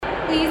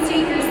Please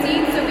take your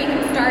seats so we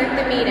can start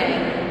the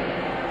meeting.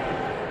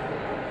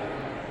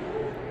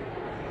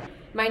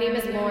 My name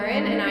is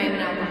Lauren and I am an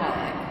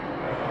alcoholic.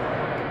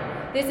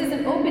 This is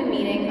an open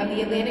meeting of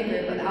the Atlanta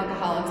group of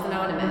Alcoholics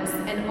Anonymous,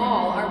 and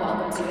all are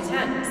welcome to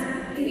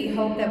attend. We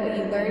hope that what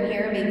you learn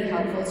here may be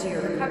helpful to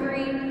your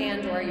recovery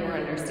and or your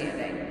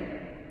understanding.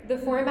 The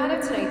format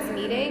of tonight's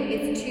meeting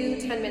is 2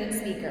 10-minute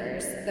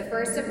speakers, the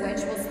first of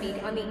which will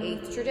speak on the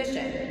 8th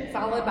tradition,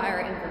 followed by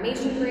our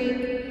information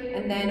break,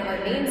 and then our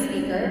main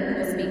speaker who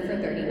will speak for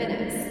 30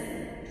 minutes.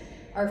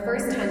 Our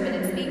first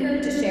 10-minute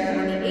speaker to share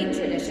on the 8th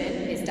tradition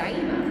is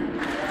Daahimah.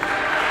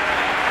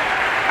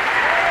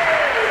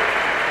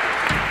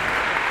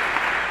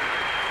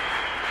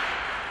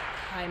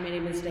 Hi, my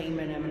name is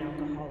Daahimah and I'm an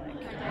alcoholic.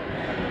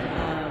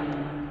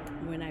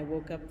 When I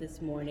woke up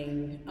this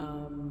morning,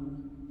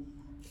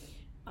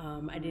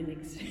 I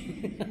didn't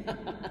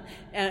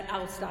and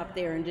I'll stop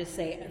there and just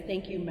say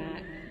thank you,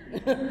 Matt,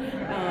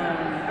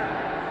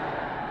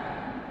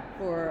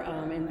 for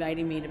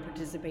inviting me to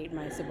participate in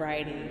my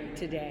sobriety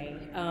today.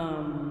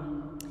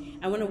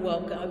 I want to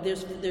welcome,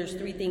 there's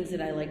 3 things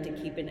that I like to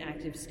keep in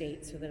active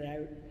state so that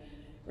I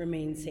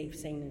remain safe,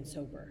 sane, and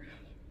sober.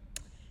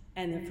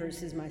 And the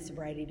first is my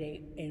sobriety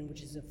date, and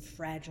which is a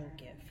fragile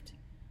gift,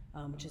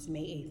 which is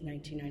May 8th,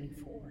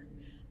 1994.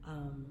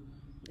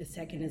 The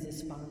second is a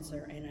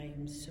sponsor, and I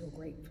am so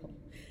grateful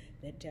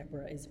that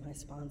Deborah is my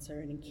sponsor,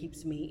 and it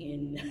keeps me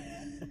in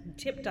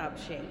tip-top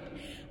shape.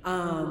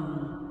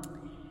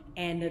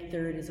 And the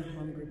third is a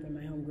home group, and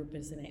my home group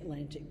is an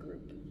Atlantic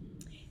group.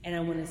 And I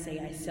want to say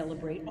I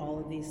celebrate all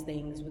of these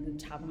things with the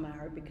top of my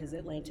heart because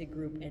Atlantic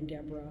group and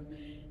Deborah,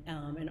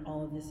 and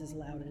all of this is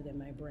louder than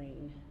my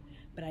brain.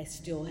 But I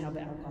still have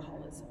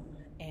alcoholism,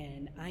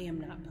 and I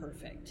am not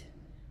perfect.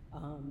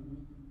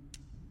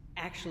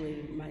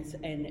 Actually, my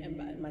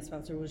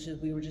sponsor was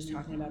we were just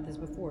talking about this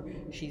before.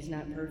 She's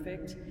not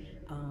perfect,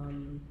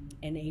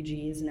 and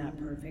AG is not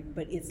perfect,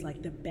 but it's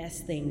like the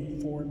best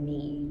thing for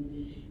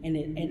me.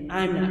 And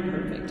I'm not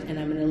perfect, and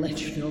I'm going to let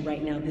you know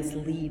right now, this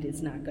lead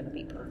is not going to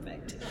be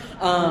perfect.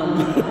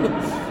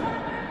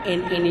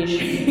 In any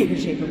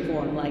shape or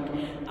form. Like,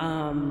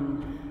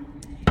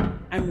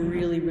 I'm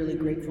really, really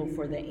grateful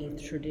for the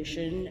 8th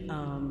tradition.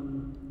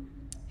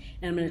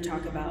 And I'm going to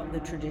talk about the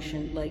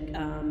tradition. Like,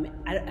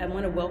 I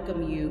want to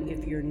welcome you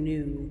if you're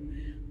new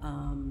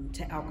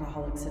to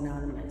Alcoholics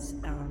Anonymous,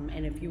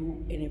 and if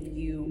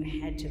you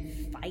had to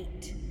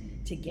fight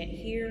to get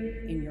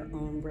here in your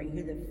own brain,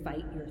 you had to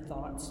fight your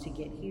thoughts to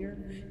get here.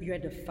 If you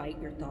had to fight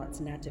your thoughts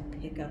not to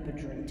pick up a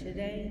drink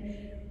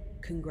today,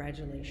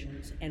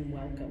 congratulations and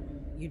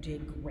welcome. You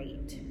did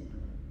great.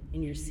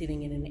 And you're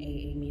sitting in an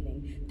AA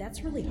meeting.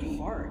 That's really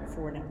hard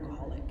for an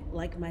alcoholic,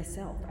 like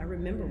myself. I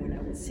remember when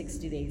I was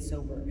 60 days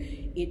sober,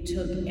 it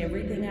took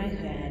everything I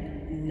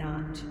had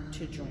not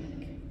to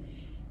drink.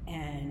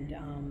 And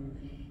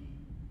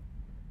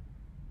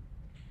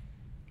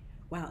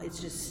wow, it's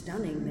just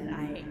stunning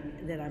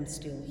that I'm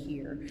still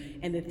here.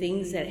 And the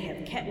things that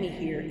have kept me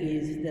here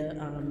is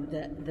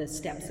the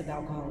steps of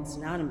Alcoholics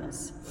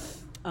Anonymous.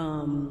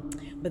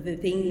 But the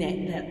thing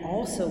that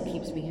also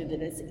keeps me here,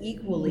 that is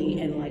equally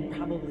and like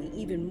probably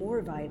even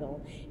more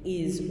vital,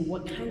 is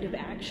what kind of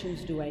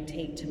actions do I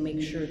take to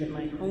make sure that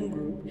my home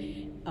group,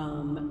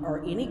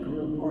 or any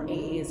group, or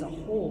AA as a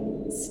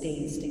whole,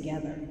 stays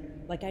together.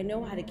 Like, I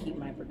know how to keep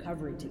my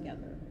recovery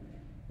together,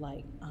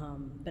 like,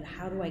 but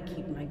how do I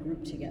keep my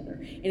group together?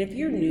 And if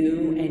you're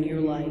new and you're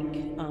like,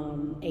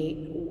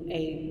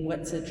 A,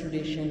 what's a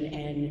tradition,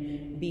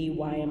 and B,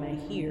 why am I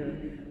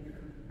here?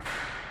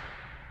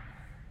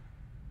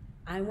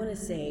 I want to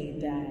say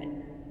that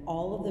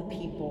all of the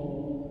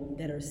people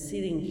that are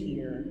sitting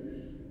here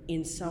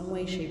in some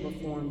way, shape, or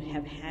form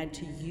have had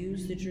to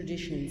use the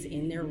traditions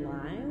in their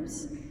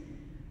lives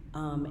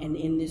and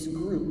in this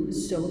group,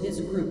 so this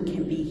group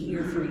can be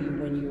here for you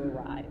when you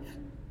arrive.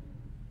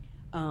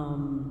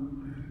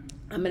 I'm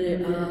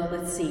gonna,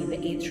 let's see, the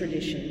 8th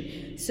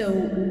tradition. So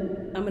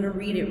I'm gonna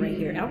read it right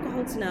here.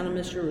 Alcoholics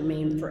Anonymous should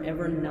remain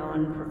forever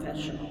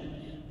non-professional,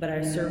 but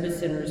our service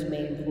centers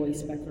may employ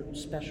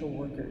special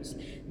workers.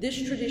 This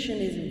tradition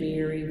is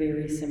very,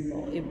 very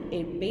simple.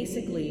 It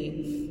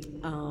basically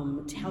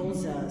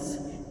tells us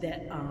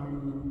that,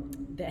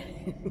 that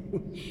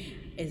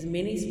as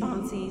many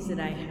sponsees that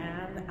I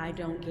have, I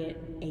don't get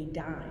a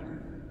dime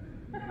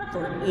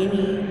for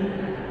any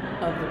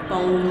of the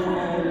phone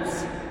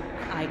calls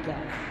I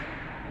get.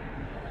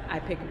 I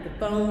pick up the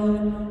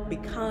phone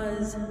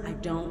because I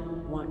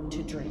don't want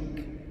to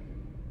drink.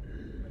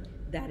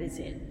 That is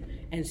it.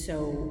 And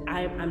so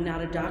I'm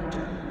not a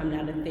doctor, I'm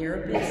not a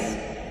therapist,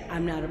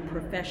 I'm not a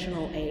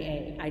professional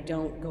AA. I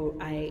don't go,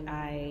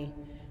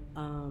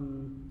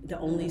 the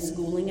only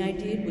schooling I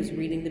did was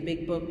reading the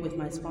big book with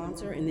my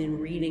sponsor and then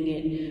reading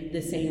it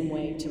the same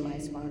way to my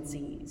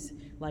sponsees.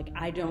 Like,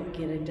 I don't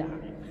get a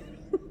dime.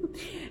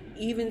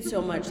 Even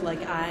so much,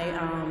 like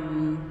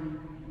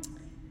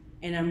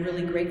and I'm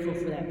really grateful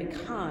for that,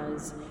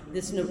 because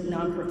this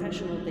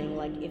non-professional thing,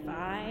 like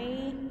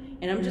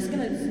and I'm just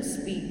gonna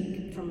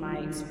speak from my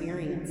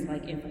experience,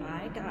 like if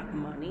I got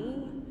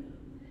money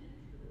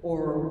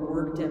or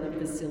worked at a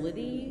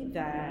facility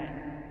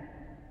that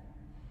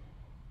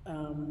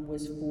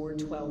was for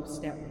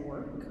 12-step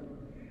work.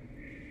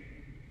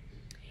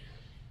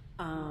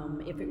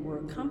 If it were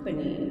a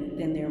company,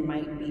 then there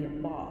might be a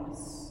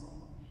boss,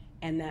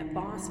 and that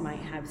boss might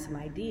have some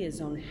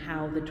ideas on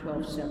how the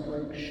 12-step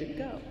work should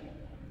go.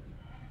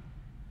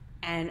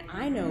 And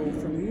I know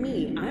for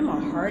me, I'm a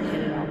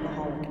hard-headed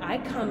alcoholic. I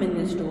come in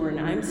this door and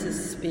I'm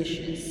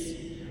suspicious.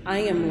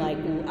 I'm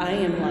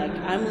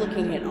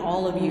looking at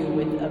all of you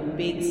with a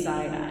big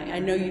side eye. I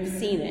know you've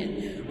seen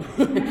it.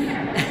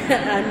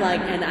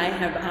 And I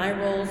have eye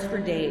rolls for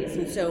days.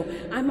 And so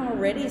I'm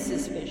already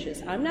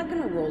suspicious. I'm not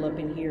gonna roll up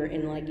in here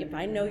and if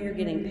I know you're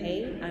getting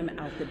paid, I'm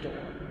out the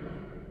door.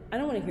 I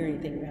don't want to hear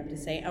anything you have to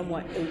say.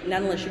 Not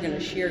unless you're gonna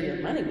share your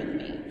money with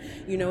me.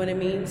 You know what I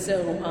mean?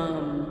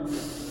 So,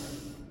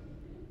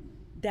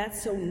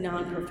 that's so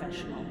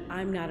non-professional.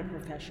 I'm not a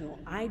professional.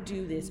 I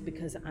do this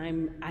because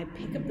I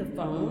pick up the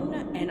phone,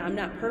 and I'm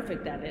not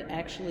perfect at it.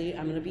 Actually,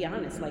 I'm gonna be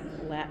honest,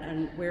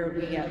 where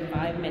we got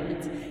 5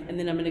 minutes, and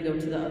then I'm gonna go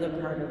to the other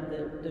part of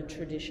the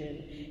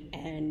tradition,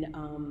 and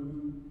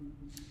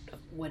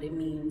what it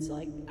means.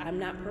 I'm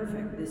not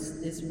perfect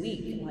this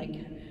week.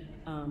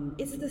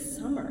 It's the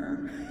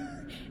summer,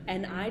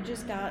 and I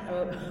just got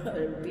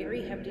a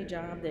very hefty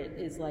job that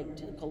is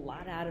took a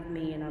lot out of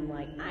me, and I'm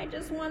I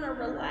just wanna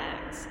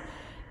relax.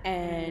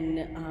 And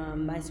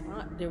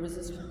there was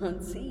a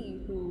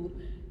sponsee who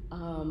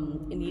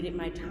needed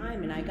my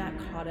time, and I got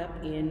caught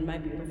up in my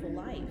beautiful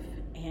life,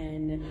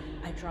 and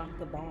I dropped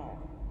the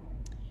ball,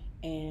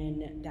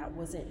 and that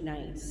wasn't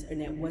nice,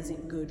 and it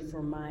wasn't good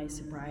for my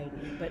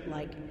sobriety. But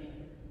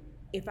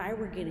if I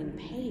were getting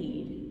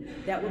paid,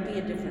 that would be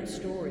a different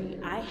story.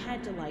 I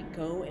had to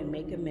go and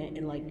make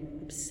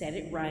and set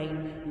it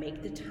right,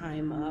 make the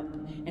time up,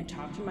 and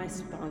talk to my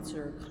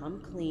sponsor,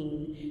 come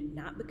clean,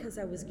 not because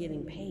I was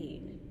getting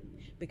paid,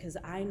 because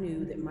I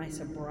knew that my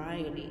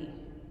sobriety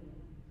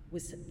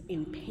was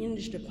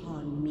impinged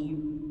upon me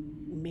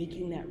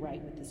making that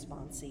right with the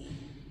sponsee.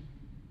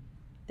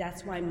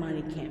 That's why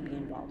money can't be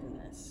involved in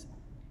this.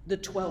 The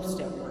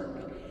 12-step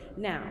work.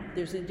 Now,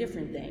 there's a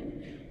different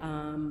thing.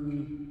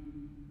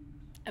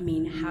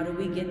 How do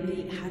we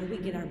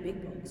get our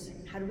big books?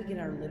 How do we get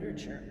our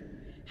literature?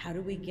 How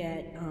do we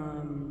get,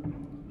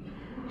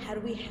 how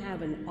do we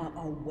have a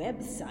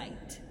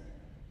website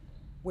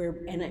where,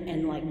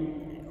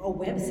 a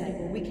website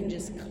where we can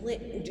just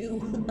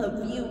do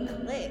a few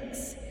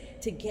clicks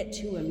to get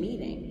to a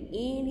meeting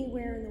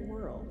anywhere in the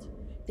world?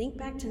 Think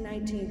back to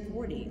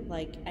 1940.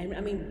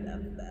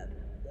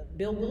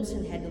 Bill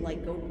Wilson had to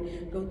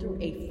go through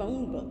a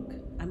phone book.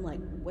 I'm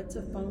what's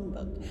a phone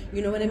book?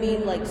 You know what I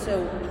mean?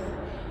 So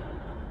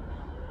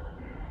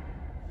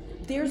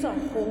there's a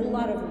whole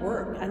lot of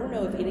work. I don't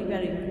know if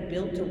anybody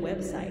built a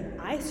website.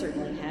 I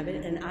certainly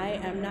haven't, and I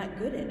am not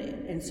good at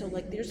it. And so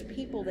there's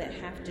people that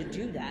have to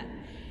do that.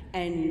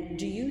 And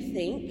do you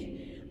think,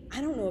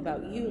 I don't know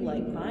about you,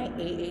 my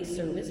AA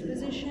service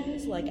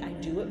positions, I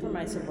do it for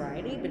my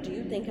sobriety, but do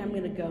you think I'm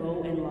gonna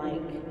go and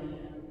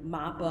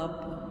mop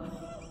up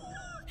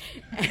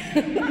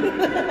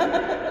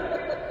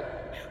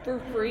for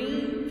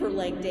free for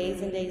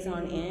days and days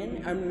on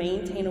end, or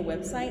maintain a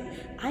website?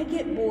 I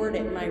get bored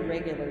at my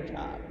regular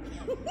job.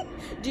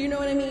 Do you know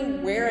what I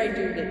mean? Where I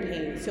do get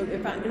paid. So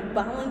if I'm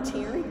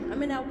volunteering,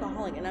 I'm an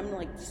alcoholic, and I'm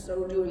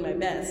so doing my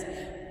best.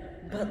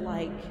 But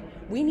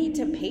we need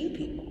to pay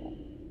people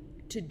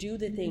to do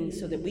the things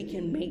so that we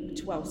can make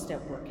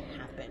 12-step work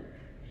happen.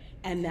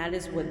 And that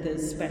is what the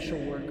special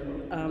work,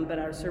 but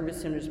our service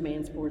centers,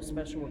 man sports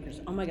special workers.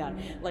 Oh my God!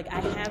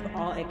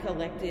 I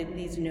collected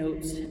these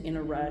notes in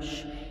a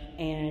rush,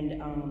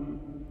 and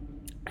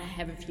I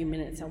have a few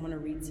minutes. I want to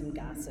read some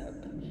gossip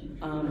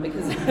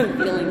because I'm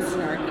feeling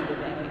snarky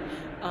today.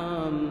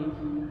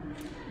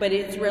 But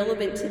it's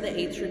relevant to the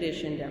 8th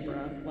tradition,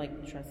 Deborah.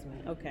 Trust me.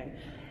 Okay.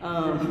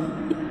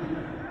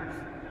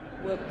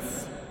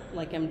 Whoops.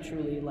 I'm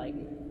truly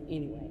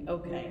anyway.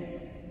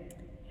 Okay.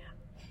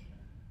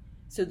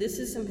 So this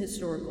is some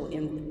historical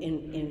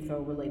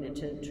info related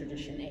to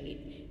Tradition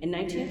 8. In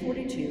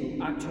 1942,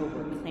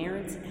 October,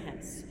 Clarence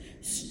S.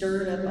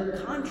 stirred up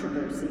a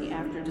controversy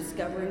after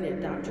discovering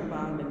that Dr.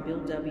 Bob and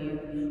Bill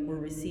W. were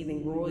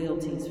receiving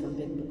royalties from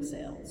Big Book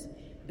sales.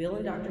 Bill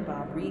and Dr.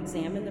 Bob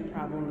re-examined the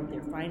problem of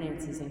their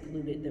finances and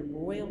concluded that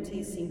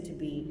royalties seemed to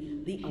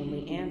be the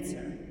only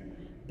answer.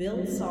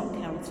 Bill sought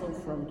counsel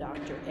from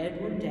Dr.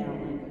 Edward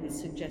Dowling, who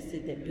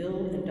suggested that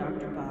Bill and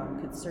Dr.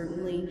 Bob could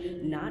certainly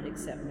not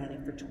accept money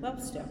for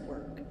 12-step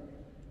work,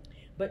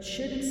 but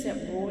should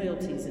accept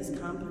royalties as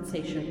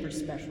compensation for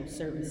special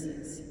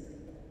services.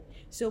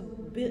 So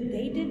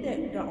they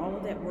did all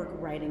of that work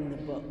writing the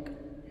book.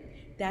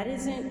 That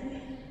isn't,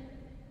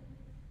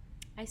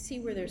 I see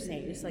where they're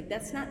saying, it's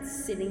that's not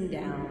sitting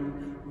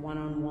down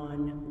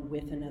one-on-one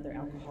with another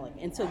alcoholic.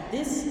 And so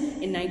this,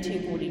 in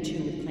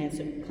 1942,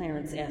 with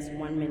Clarence S.,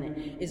 1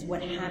 minute, is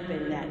what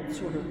happened that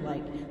sort of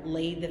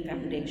laid the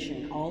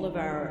foundation. All of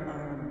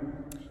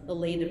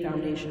laid the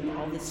foundation of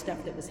all this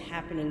stuff that was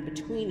happening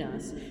between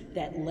us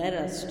that led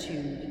us to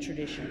the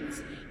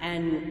traditions.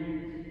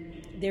 And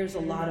there's a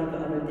lot of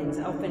other things.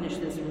 I'll finish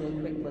this really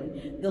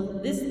quickly.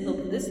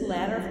 This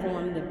latter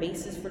formed the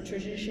basis for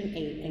Tradition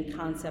 8 and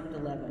Concept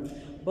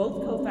 11.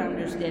 Both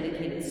co-founders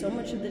dedicated so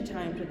much of the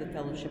time to the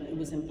fellowship, it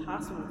was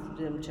impossible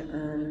for them to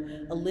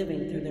earn a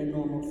living through their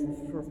normal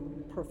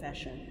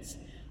professions.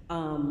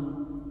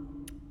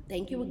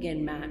 Thank you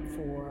again, Matt,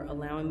 for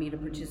allowing me to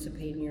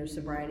participate in your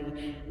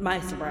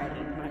my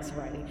sobriety,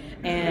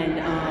 and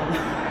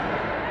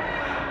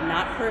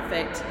not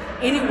perfect.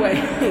 Anyway,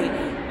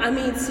 I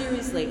mean,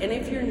 seriously, and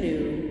if you're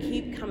new,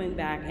 keep coming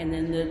back, and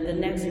then the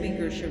next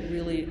speaker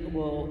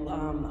will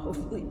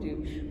hopefully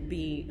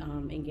be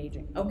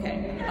engaging.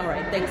 Okay, all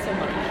right, thanks so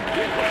much.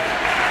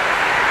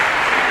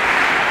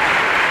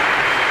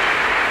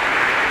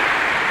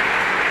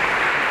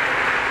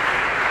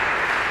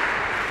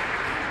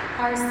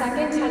 Our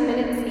second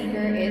 10-minute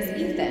speaker is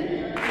Ethan.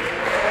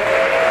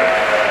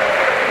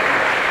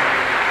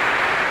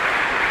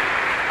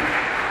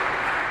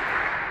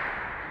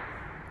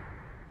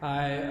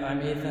 Hi,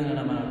 I'm Ethan and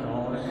I'm an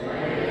alcoholic.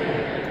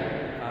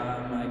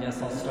 I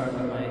guess I'll start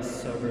with my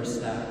sober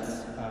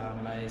stats.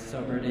 My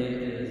sober date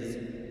is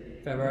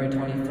February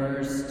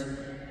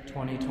 21st,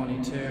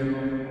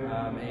 2022.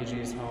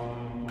 AG's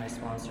home. My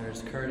sponsor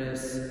is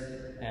Curtis,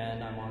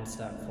 and I'm on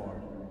step 4.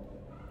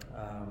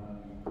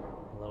 A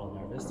little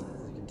nervous,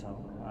 as you can tell.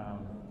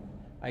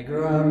 I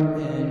grew up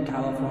in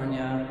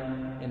California,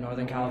 in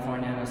Northern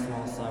California, in a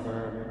small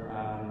suburb.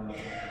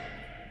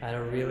 I had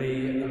a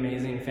really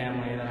amazing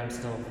family that I'm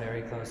still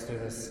very close to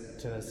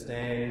this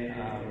day.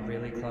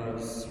 Really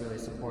close, really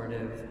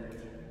supportive.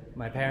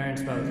 My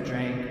parents both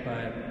drank,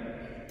 but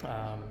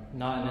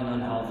not in an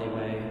unhealthy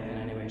way, in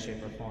any way,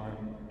 shape, or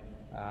form.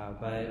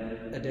 But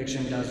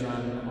addiction does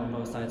run on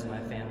both sides of my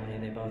family.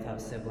 They both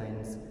have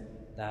siblings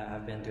that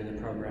have been through the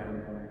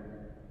program.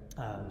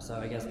 So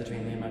I guess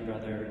between me and my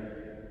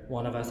brother,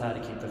 one of us had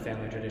to keep the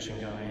family tradition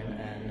going,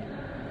 and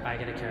I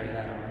get to carry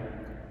that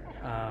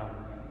on.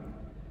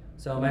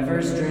 So my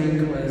first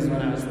drink was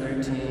when I was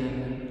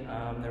 13.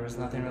 There was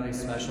nothing really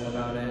special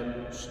about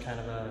it, just kind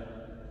of a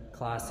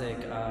classic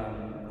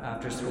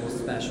after-school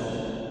special.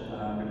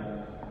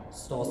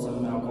 Stole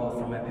some alcohol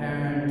from my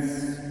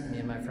parents, me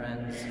and my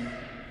friends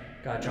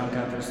got drunk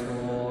after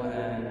school,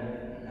 and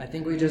I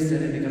think we just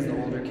did it because the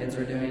older kids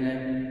were doing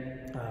it.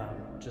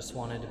 Just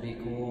wanted to be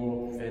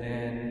cool, fit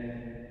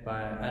in,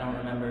 but I don't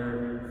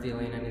remember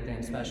feeling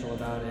anything special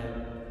about it.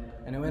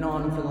 And it went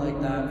on for like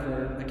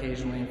that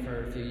occasionally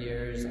for a few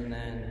years, and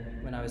then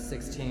when I was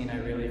 16, I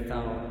really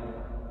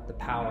felt the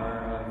power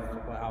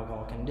of what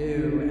alcohol can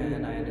do,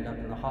 and I ended up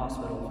in the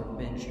hospital for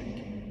binge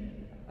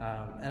drinking.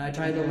 And I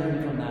tried to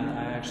learn from that.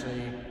 I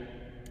actually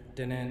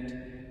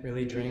didn't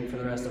really drink for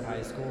the rest of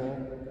high school,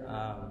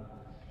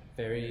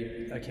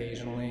 very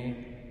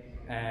occasionally,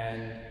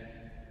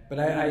 but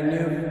I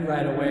knew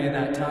right away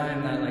that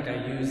time that like I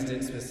used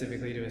it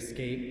specifically to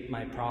escape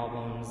my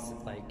problems,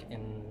 like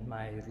in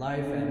my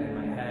life and in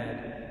my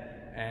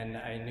head, and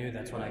I knew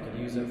that's what I could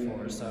use it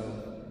for. So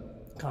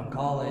come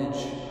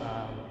college,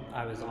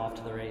 I was off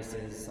to the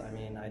races. I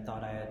mean, I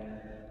thought I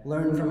had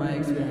learned from my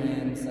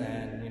experience,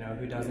 and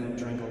who doesn't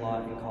drink a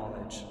lot in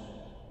college?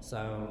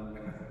 So,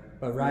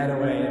 but right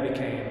away it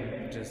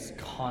became just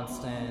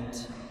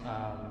constant,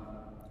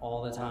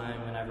 all the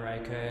time, whenever I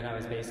could. I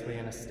was basically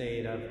in a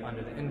state of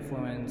under the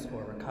influence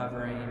or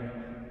recovering.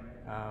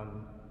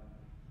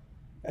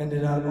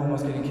 Ended up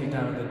almost getting kicked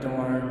out of the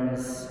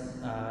dorms.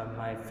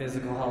 My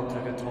physical health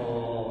took a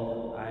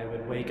toll. I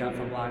would wake up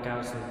from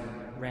blackouts with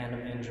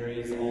random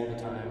injuries all the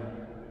time.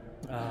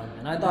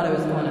 And I thought it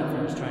was fun at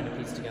first, trying to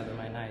piece together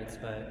my nights,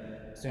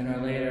 but sooner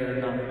or later,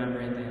 not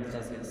remembering things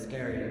does get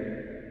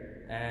scary.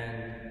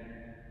 And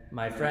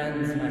my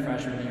friends, my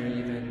freshman year,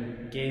 even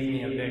gave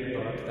me a big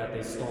book that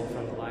they stole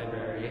from the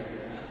library,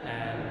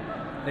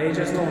 and they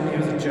just told me it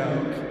was a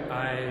joke.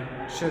 I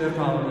should have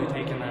probably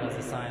taken that as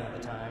a sign at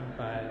the time,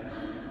 but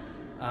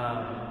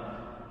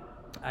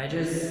I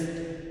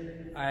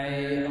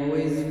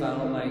always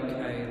felt like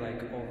I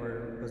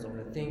was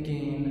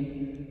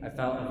overthinking. I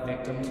felt a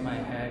victim to my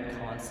head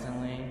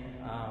constantly.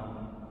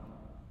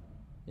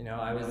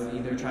 I was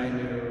either trying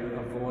to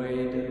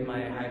avoid my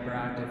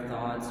hyperactive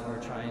thoughts or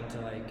trying to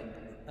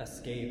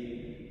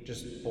escape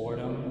just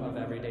boredom of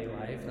everyday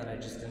life that I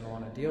just didn't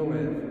want to deal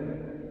with.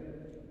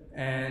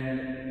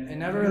 And it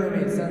never really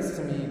made sense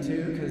to me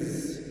too,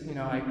 because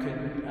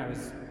I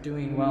was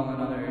doing well in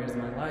other areas of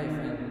my life,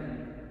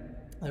 and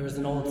there was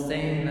an old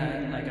saying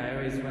that I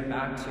always went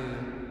back to,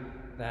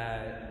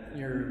 that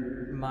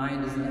your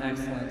mind is an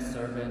excellent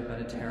servant but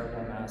a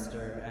terrible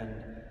master. And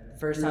the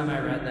first time I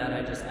read that,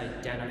 I just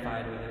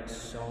identified with it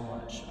so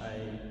much.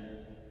 I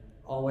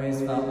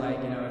always felt like,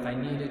 if I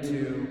needed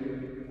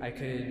to, I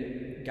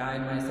could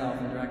guide myself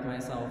and direct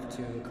myself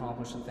to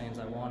accomplish the things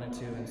I wanted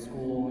to in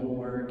school and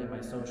work and my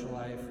social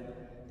life.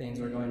 Things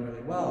were going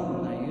really well,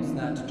 and I used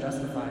that to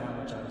justify how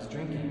much I was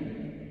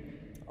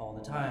drinking all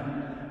the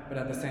time. But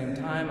at the same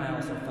time, I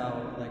also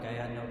felt like I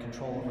had no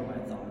control over my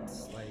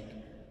thoughts.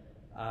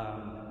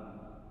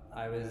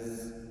 I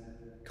was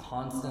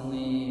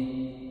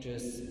constantly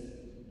just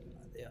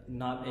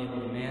not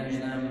able to manage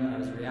them. I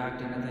was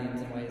reacting to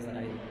things in ways that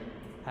I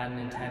hadn't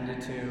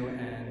intended to,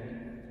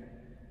 and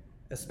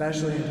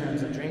especially in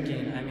terms of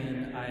drinking. I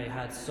mean, I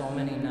had so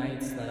many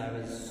nights that I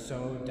was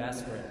so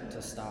desperate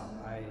to stop.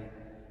 I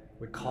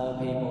would call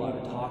people, I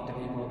would talk to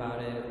people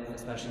about it,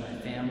 especially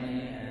my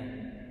family,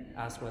 and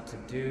ask what to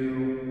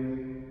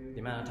do.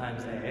 The amount of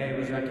times AA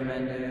was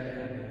recommended,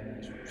 I mean,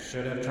 I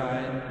should have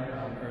tried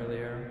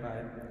earlier,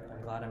 but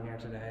I'm glad I'm here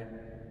today.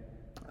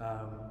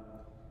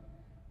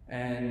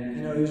 And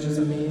you know, it was just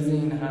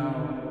amazing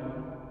how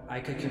I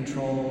could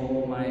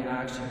control my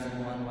actions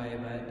in one way,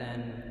 but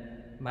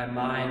then my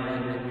mind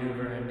would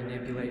maneuver and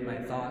manipulate my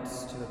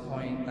thoughts to the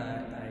point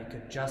that I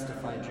could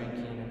justify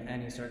drinking in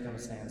any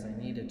circumstance I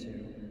needed to.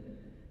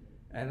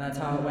 And that's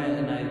how it went,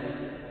 and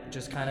I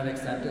just kind of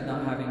accepted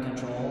not having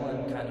control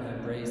and kind of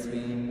embraced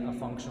being a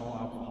functional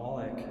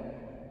alcoholic,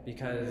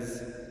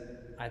 because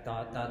I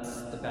thought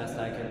that's the best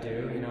I could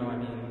do. You know, I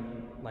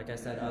mean, like I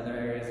said, other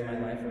areas of my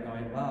life were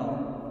going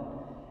well.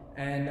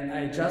 And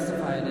I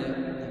justified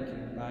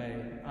it by,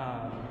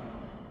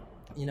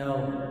 you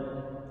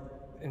know,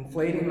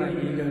 inflating my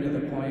ego to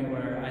the point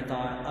where I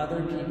thought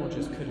other people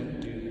just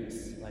couldn't do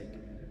this. Like,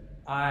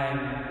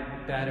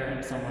 I'm better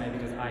in some way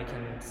because I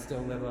can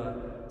still live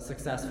a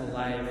successful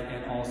life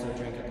and also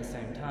drink at the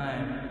same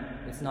time.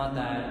 It's not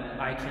that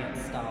I can't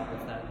stop,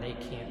 it's that they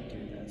can't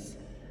do this.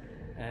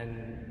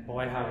 And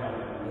boy, how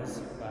wrong it was.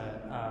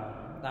 But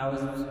that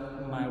was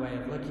my way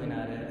of looking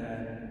at it.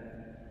 And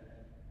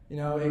you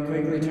know, it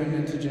quickly turned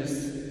into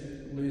just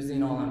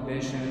losing all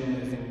ambition,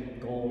 losing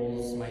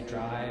goals, my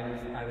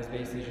drive. I was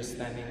basically just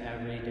spending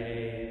every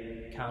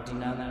day counting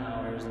down the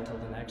hours until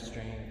the next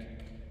drink.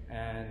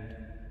 And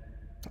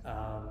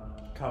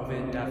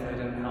COVID definitely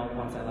didn't help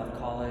once I left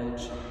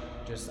college.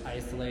 Just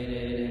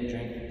isolated and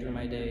drank through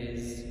my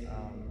days.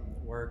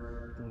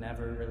 Work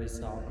never really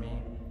stopped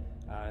me.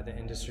 The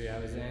industry I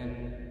was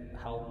in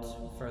helped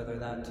further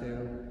that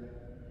too.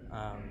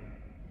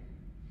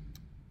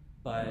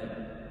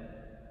 But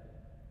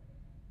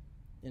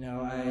you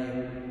know,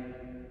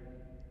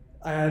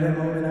 I had a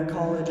moment at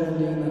college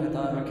ending that I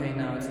thought, okay,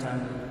 now it's time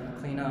to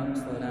clean up,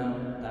 slow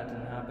down. That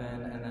didn't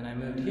happen. And then I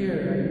moved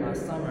here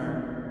last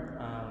summer,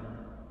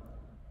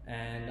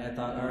 and I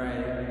thought, all right,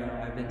 you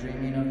know, I've been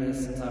dreaming of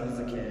this since I was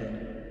a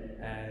kid,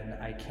 and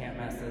I can't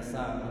mess this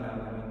up. You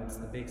know, I mean, it's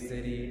the big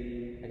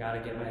city. I gotta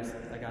get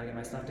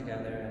my stuff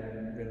together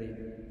and really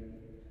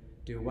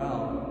do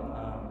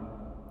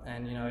well.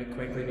 And you know, it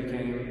quickly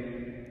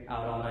became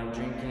out all night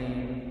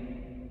drinking.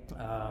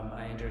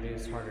 I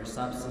introduced harder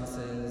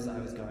substances. I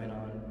was going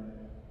on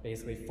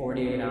basically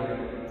 48-hour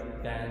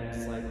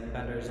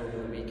benders over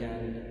the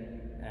weekend,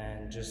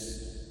 and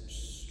just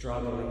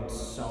struggling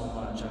so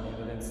much. I mean,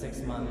 within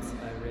 6 months,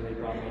 it really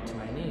brought me to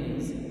my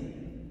knees.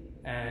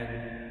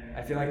 And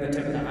I feel like the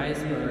tip of the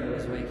iceberg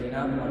was waking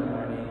up one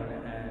morning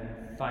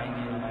and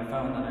finding on my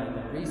phone that I had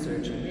been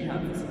researching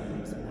rehab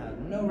facilities and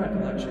had no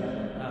recollection of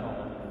it at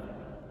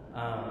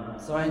all.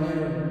 So I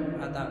knew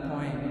at that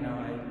point, you know,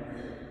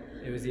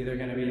 it was either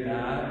going to be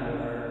that,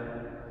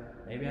 or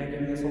maybe I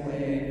give this whole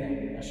AA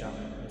thing a shot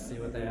and see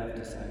what they have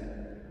to say.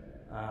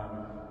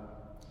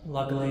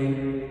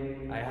 Luckily,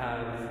 I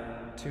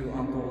have 2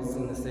 uncles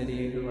in the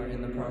city who are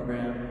in the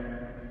program,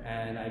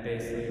 and I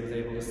basically was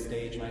able to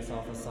stage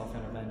myself as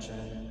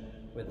self-intervention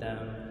with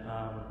them.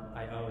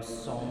 I owe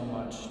so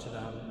much to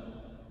them,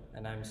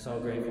 and I'm so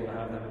grateful to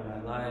have them in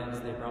my lives.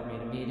 They brought me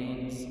to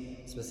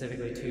meetings.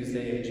 Specifically,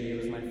 Tuesday AG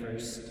was my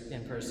first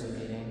in-person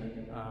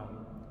meeting.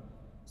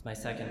 It's my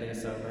 2nd day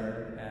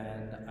sober,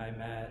 and I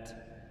met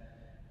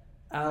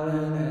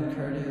Alan and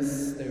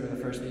Curtis. They were the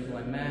first people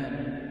I met,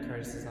 and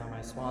Curtis is now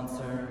my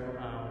sponsor.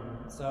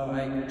 So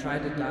I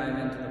tried to dive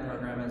into the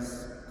program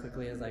as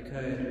quickly as I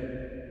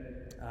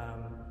could,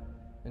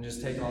 and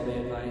just take all the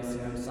advice.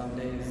 You know, some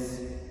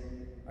days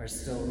are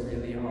still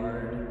really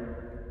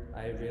hard.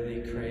 I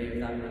really crave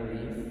that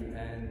relief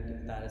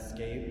and that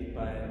escape,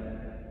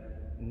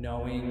 but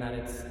knowing that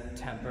it's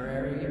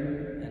temporary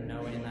and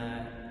knowing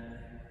that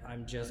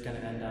I'm just going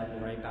to end up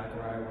right back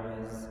where I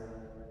was,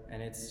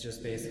 and it's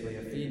just basically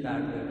a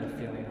feedback loop of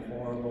feeling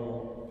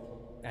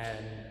horrible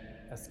and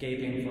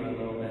escaping for a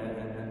little bit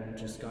and then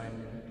just going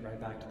right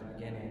back to the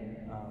beginning.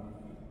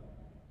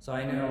 So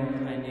I knew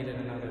I needed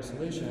another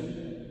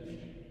solution,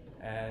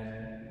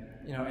 and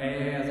you know,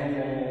 AA as a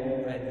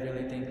whole, I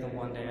really think the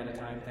one day at a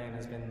time thing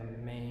has been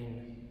the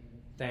main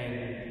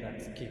thing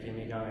that's keeping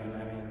me going.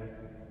 I mean,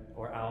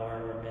 or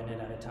hour or minute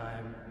at a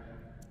time,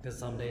 because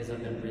some days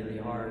have been really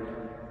hard.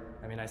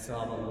 I mean, I still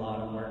have a lot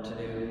of work to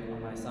do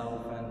on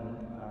myself and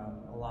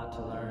a lot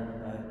to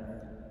learn,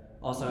 but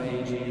also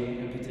AG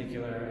in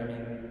particular. I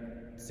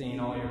mean, seeing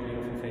all your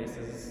beautiful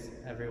faces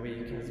every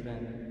week has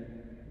been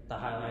the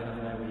highlight of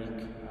my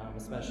week,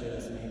 especially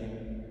this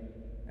meeting.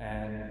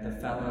 And the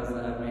fellows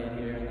that I've made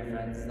here and the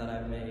friends that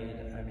I've made,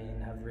 I mean,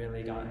 have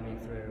really gotten me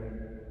through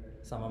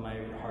some of my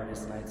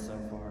hardest nights so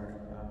far,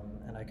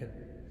 and I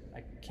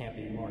can't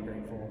be more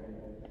grateful.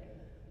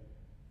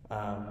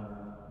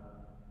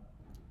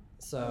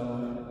 So,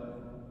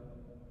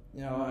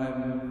 you know,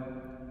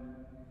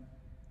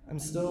 I'm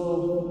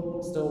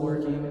still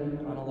working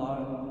on a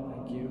lot,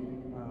 thank you.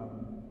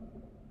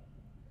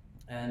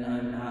 And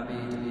I'm happy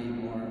to be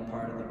more a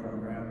part of the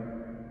program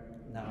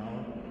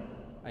now.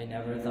 I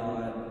never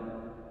thought,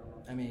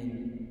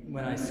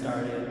 when I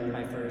started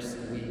my first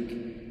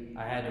week,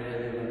 I had to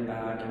really look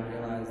back and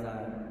realize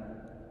that,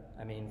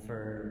 for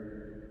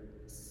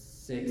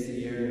 6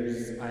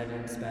 years, I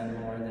didn't spend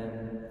more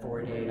than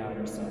 48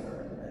 hours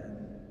sober. And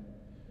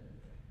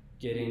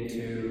getting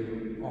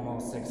to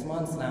almost 6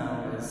 months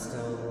now is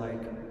still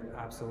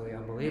absolutely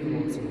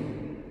unbelievable to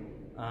me.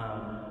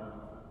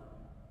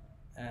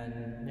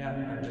 And yeah,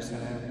 I'm just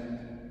gonna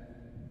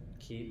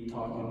keep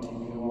talking to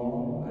you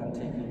all and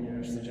taking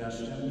your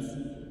suggestions.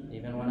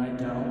 Even when I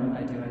don't,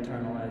 I do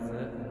internalize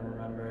it and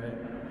remember it.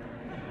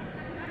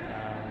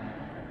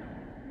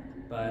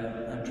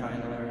 But I'm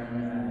trying to learn,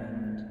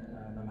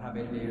 and I'm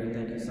happy to be here.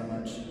 Thank you so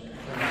much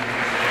for having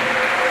me.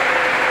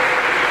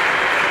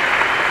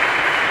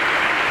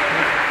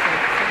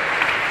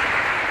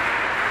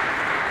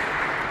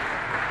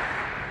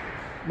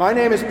 My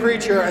name is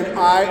Preacher, and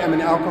I am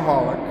an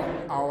alcoholic.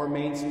 Our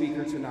main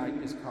speaker tonight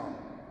is Colin.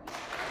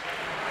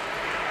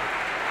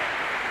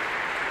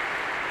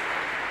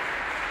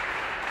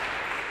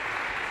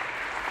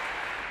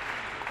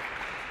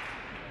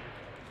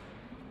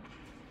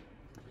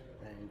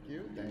 Thank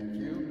you.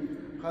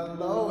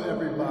 Hello,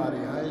 everybody.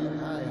 Hi.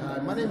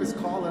 My name is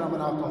Colin. I'm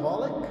an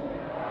alcoholic.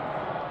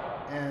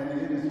 And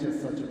it is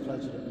just such a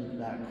pleasure to be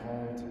back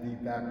home, to be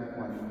back with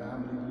my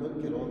family.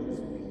 Look at all these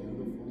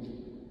beautiful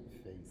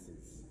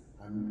faces.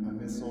 I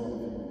miss all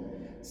of you.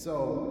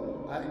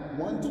 So,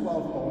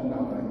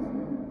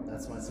 1/12/09,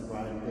 that's my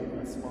sobriety date.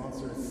 My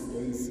sponsor is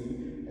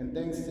Stacy. And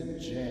thanks to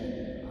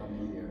Jen, I'm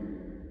here.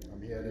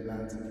 I'm here at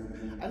Atlanta.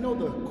 I know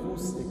the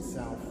acoustics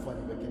sound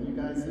funny, but can you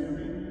guys hear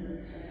me?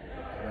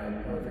 All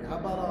right, perfect. How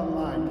about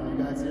online? Can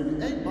you guys hear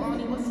me? Hey,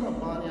 Bonnie, what's up,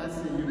 Bonnie? I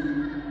see you.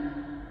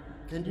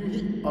 Can you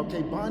hear?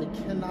 Okay, Bonnie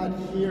cannot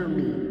hear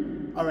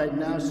me. All right,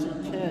 now she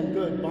can.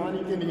 Good.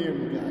 Bonnie can hear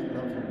me. I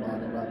love you,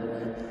 Bonnie, by the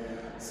way.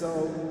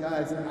 So,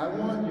 guys, I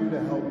want you to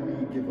help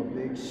me give a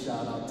big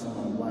shout out to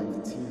my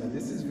wife, Tina.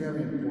 This is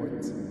very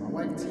important to me. My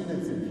wife, Tina,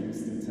 is in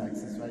Houston,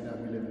 Texas. Right now,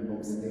 we live in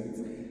both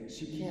states.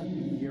 She can't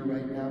be here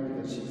right now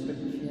because she's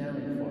been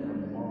caring for her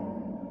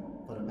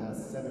mom for the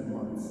past 7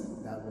 months.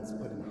 That was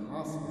put in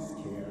hospice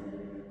care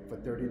for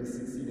 30 to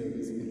 60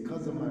 days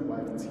because of my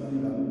wife,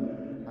 Tina.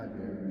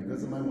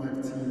 Because of my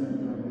wife, Tina,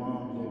 her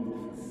mom lived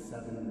for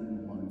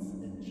 7 months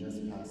and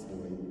just passed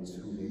away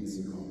 2 days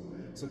ago.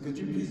 So could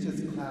you please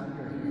just clap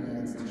your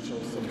hands to show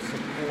some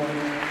support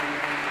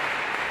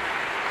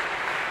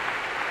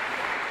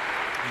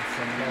and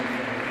some love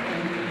for her.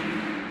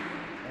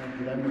 Thank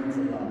you. That means a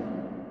lot.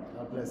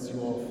 God bless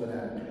you all for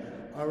that.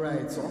 All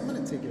right, so I'm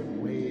going to take it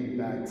way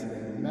back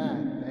today.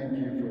 Matt, thank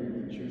you for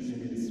choosing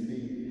me to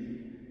speak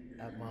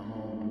at my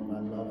home. I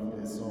love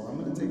this. So I'm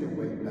going to take it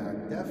way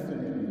back.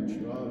 Definitely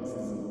drugs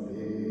is a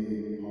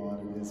big part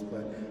of this,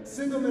 but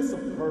singleness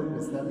of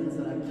purpose, that means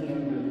that I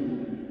can't really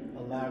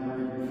elaborate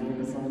and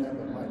focus on that,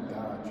 but my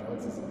God,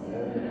 drugs is a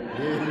whole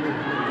big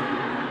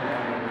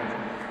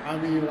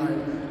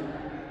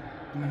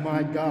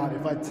my God,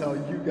 if I tell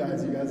you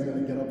guys are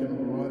going to get up and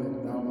run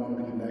and not want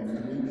to be next to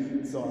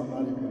me, so I'm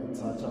not even going to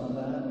touch on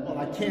that. Well,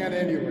 I can't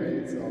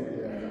anyway, so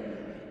yeah,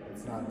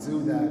 let's not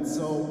do that.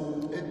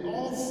 So it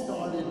all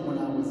started when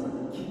I was a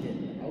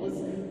kid. I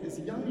was this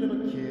young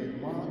little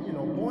kid,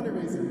 born and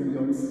raised in New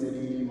York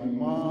City. My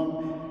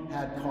mom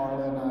had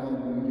Carla and I in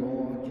New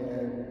York,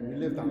 and we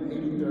lived on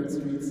 83rd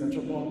Street,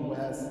 Central Park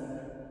West.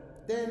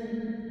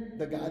 Then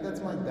the guy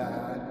that's my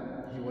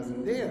dad, he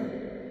wasn't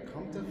there.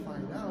 Come to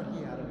find out,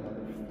 he had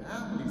another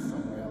family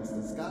somewhere else.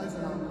 This guy's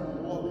an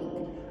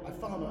alcoholic. I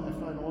found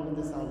all of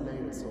this out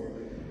later, so,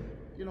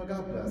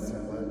 God bless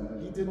him.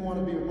 But he didn't want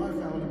to be with my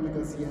family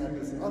because he had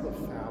this other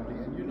family,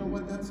 and you know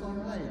what, that's all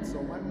right.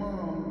 So my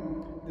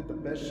mom did the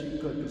best she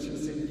could because she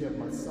was taking care of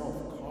myself,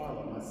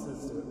 Carla, my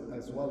sister,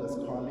 as well as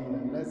Carlene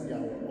and Leslie,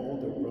 our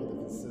older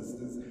brothers and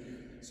sisters.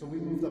 So we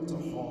moved up to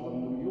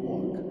Harlem, New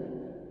York.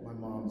 My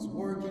mom's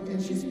working,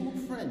 and she spoke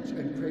French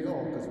and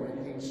Creole because we're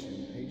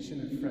Haitian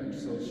and French.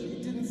 So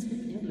she didn't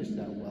speak English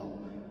that well,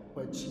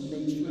 but she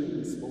made sure that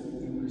we spoke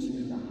English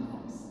in the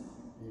house.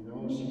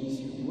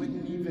 She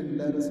wouldn't even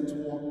let us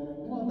talk.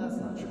 Well, that's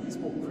not true. We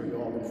spoke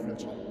Creole and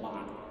French a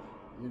lot,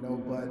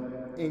 but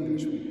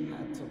English, we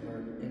had to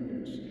learn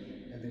English.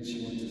 And then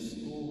she went to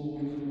school,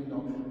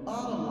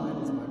 Bottom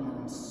line is my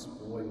mom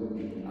spoiled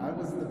me. I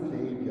was the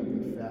baby of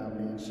the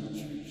family, and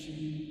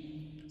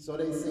so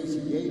they say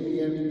she gave me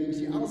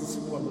everything. I was a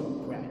spoiled little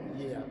brat,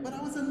 yeah. But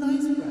I was a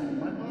nice brat.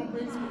 My mom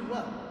raised me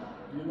well.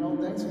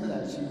 Thanks for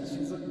that.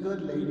 She's a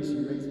good lady. She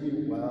raised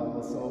me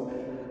well. So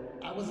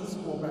I was a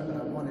spoiled brat, but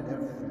I wanted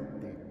everything.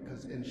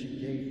 And she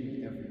gave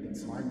me everything.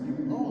 So I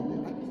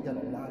knew, I can get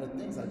a lot of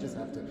things. I just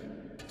have to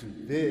do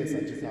this.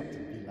 I just have to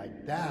be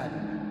like that.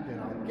 And then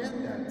I'll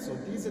get that. So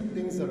these are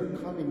things that are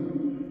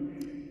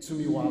coming to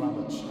me while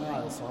I'm a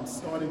child. So I'm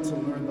starting to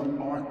learn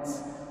the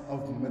arts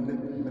of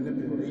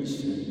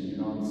manipulation.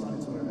 I'm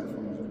starting to learn that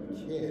from a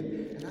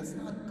kid, and that's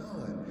not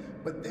good.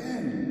 But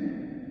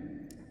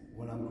then,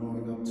 when I'm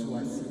growing up too,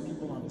 I see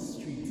people on the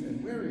streets,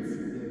 and where is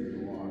it? There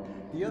you are.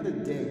 The other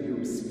day you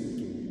were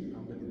speaking.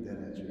 I'm looking dead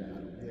at you,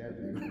 Adam. There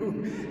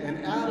you.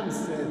 And Adam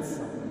said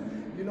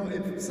something. You know,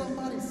 if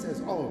somebody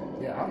says, "Oh,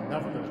 yeah, I'm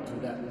never gonna do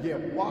that," yeah,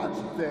 watch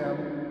them.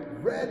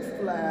 Red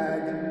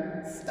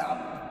flag.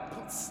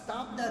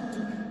 Stop that,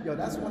 dude. Yo,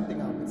 that's one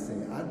thing I would say.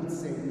 I would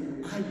say,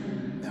 I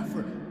would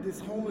never. This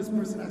homeless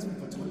person asked me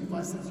for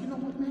 25 cents. You know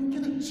what, man?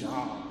 Get a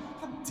job.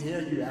 How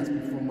dare you ask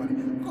me for money?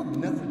 I'll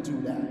never do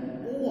that.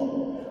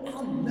 Or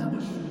I'll never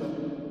shoot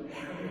up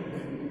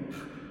heroin.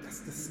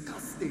 That's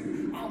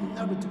disgusting. I'll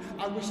never do.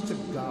 I wish to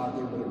God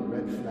they would have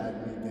red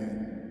flagged me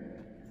then.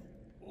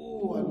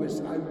 Oh, I wish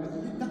I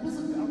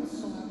was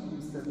so happy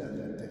you said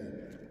that day.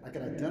 I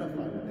could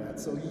identify with that.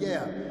 So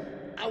yeah,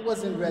 I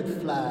wasn't red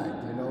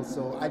flagged, you know.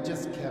 So I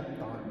just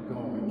kept on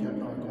going.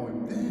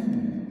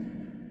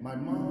 Then my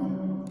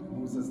mom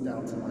moves us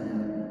down to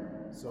Miami.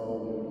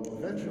 So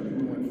eventually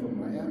we went from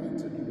Miami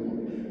to New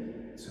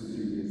York.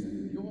 2-3 years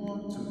in New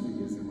York, 2-3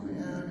 years in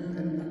Miami,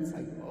 and it's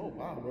like, oh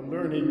wow, we're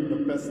learning the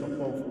best of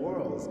both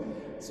worlds.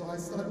 So I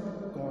started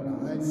going to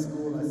high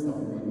school. I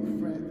started meeting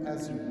friends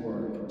as you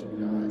work,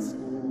 junior high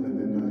school and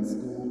then high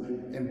school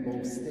in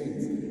both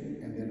states,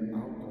 and then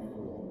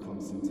alcohol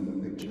comes into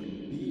the picture.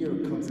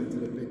 Beer comes into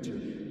the picture.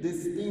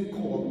 This thing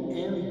called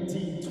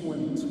MD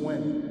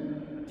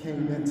 2020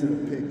 came into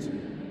the picture.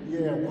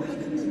 Yeah, why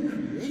did they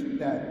create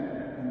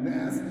that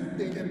nasty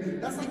thing?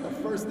 And that's like the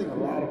first thing a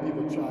lot of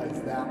people try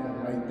is that one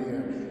right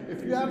there.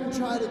 If you haven't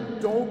tried it,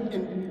 don't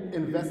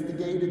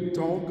investigate it.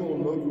 Don't go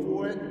look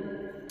for it.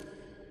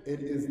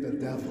 It is the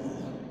devil.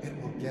 It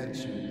will get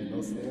you. You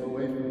know, stay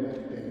away from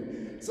that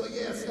thing. So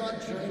yeah,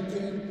 start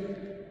drinking,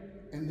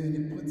 and then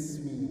it puts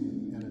me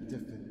in a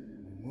different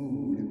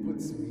mood. It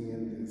puts me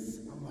in this.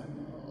 I'm like,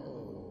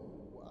 oh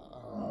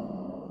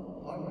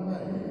wow, all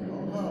right,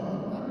 hold on.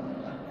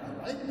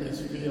 I like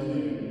this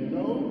feeling, you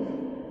know?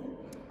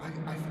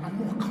 I'm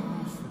more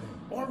confident.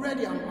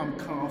 Already I'm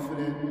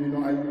confident, you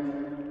know. I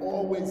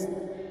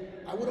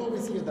would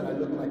always hear that I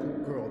look like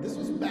a girl. This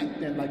was back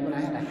then, like when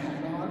I had a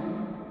hat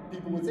on,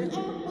 people would say,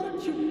 oh, what a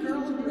cute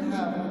girl you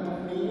have, Uncle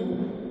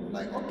Mean.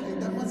 Like, okay,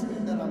 that must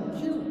mean that I'm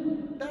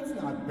cute. That's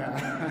not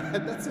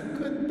bad. That's a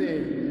good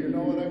thing, you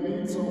know what I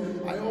mean? So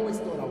I always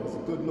thought I was a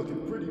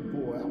good-looking, pretty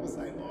boy. I was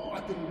like, oh,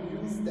 I can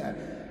use that.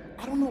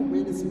 I don't know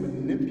where this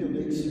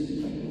manipulation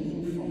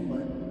came from,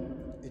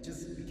 but it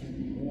just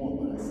became more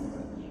when I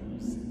started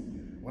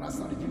using. When I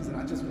started using,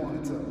 I just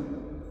wanted to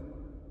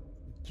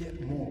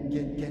get more,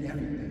 get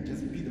everything,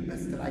 just be the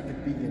best that I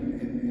could be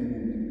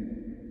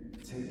and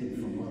taking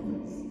from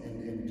others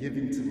and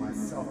giving to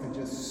myself and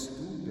just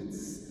stupid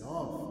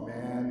stuff,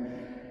 man.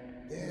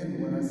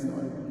 Then when I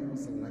started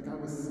using, like I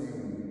was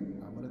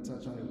saying, I'm gonna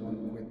touch on it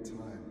one quick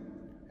time.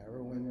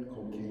 Heroin,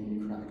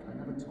 cocaine, crack. I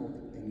never told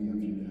any of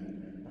you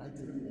that, but I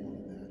did all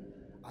of that.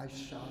 I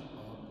shot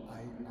up,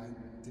 I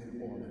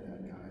did all of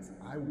that, guys.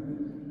 I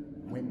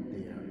went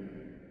there,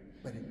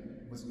 but it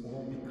was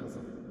all because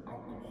of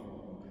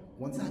alcohol.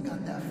 Once I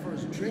got that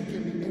first drink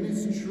in me, and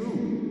it's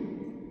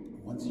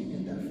true, once you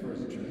get that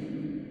first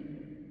drink,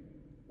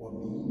 or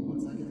me,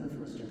 once I get that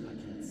first drink, I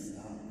can't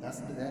stop.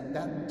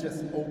 That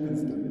just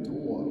opens the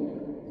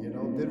door, you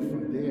know. Then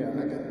from there,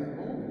 I got,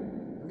 oh,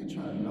 let me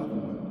try another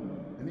one.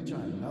 Let me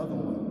try another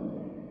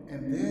one.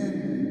 And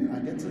then I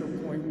get to the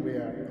point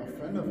where a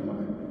friend of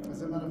mine,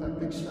 as a matter of fact,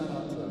 big shout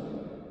out to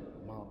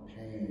Mom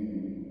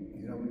Payne.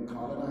 You know,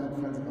 Carla and I had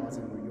friends of ours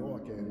in New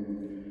York,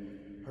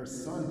 and her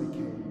son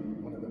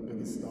became one of the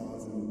biggest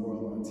stars in the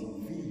world on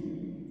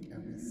TV.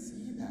 And we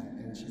see that,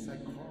 and she's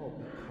like, Carl,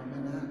 become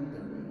an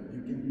actor.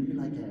 You can be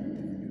like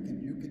Anthony.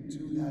 You could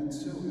do that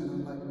too. And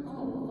I'm like,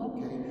 oh,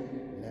 okay,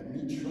 let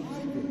me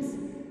try this.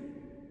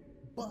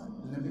 But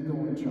let me go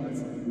and try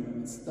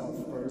some stuff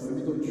first. Let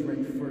me go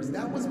drink first.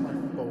 That was my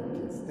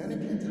focus. Then it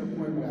came to the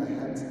point where I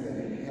had to get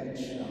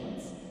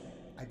headshots.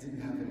 I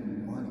didn't have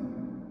any money.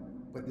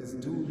 But this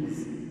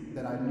dude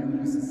that I knew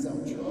used to sell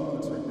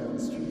drugs right down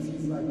the streets.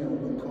 He's like, yo,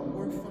 look, come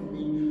work for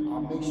me.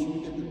 I'll make sure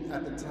you get,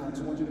 at the time,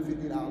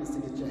 $250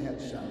 to get your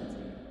headshots.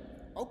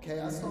 Okay,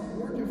 I started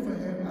working for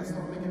him. I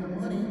started making the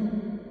money.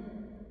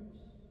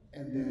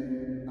 And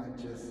then I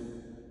just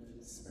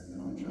spend it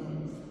on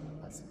drugs.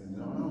 I spend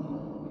it on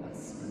alcohol. I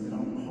spend it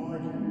on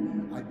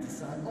partying. I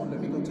decide, oh,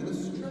 let me go to the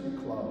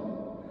strip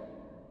club.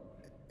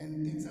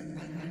 And things like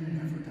that. I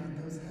never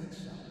got those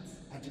headshots.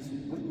 I just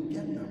wouldn't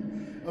get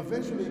them.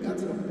 Eventually, it got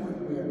to the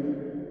point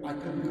where I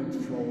couldn't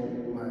control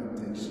my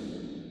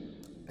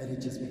addiction. And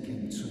it just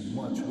became too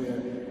much,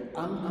 where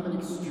I'm an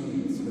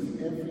extremist.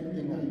 With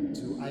everything I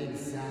do, I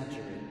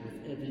exaggerate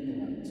with everything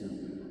I do.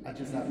 I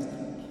just have to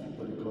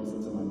put it closer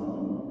to my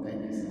mom.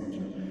 Thank you,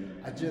 Sandra.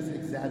 I just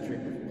exaggerate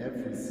with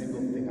every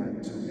single thing I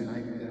do,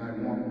 and I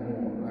want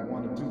more. I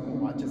want to do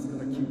more. I'm just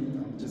gonna keep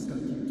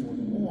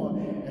doing more,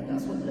 and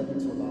that's what led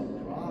me to a lot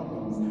of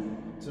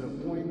problems, to the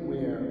point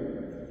where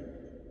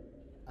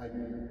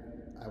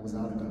I was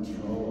out of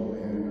control,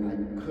 and I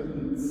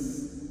couldn't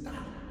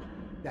stop.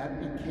 that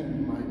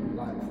became my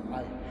life.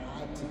 I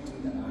had to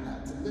do that. I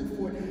had to live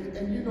for it.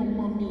 And you know,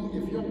 Mommy,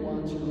 if you're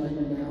watching right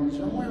now,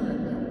 somewhere right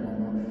now,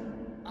 Mama,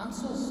 I'm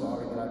so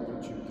sorry that I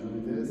put you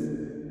through this,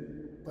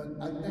 but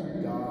I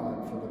thank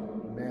God for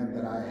the man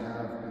that I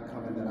have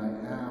become and that I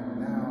am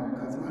now,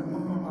 because my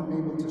mom, I'm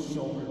able to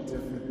show her a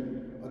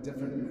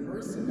different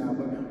person now,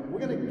 but we're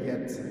going to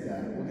get to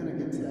that. We're going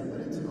to get to that, but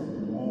it took a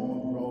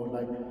long road.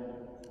 Like,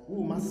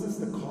 ooh, my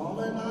sister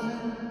Carla and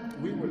I,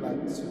 we were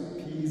like two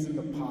peas in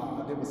the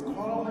pod. There was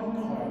Carl and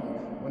Carla.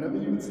 Whenever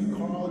you would see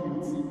Carl, you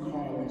would see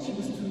Carla, and she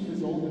was 2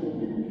 years older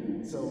than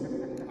me. So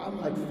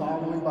I'm like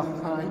following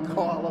behind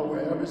Carla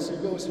wherever she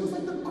goes. She was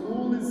like the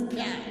coolest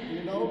cat,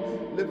 you know,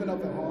 living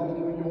up in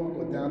Harlem, New York,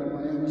 or down in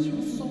Miami. She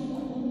was so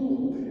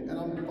cool, and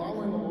I'm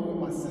following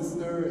along with my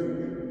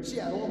sister, and she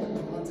had all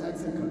the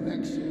contacts and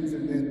connections,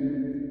 and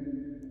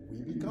then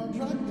we become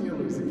drug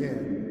dealers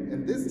again.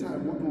 And this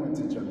time we're going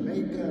to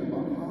Jamaica and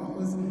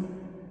Bahamas,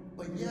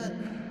 but yet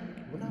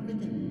we're not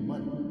making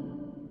money.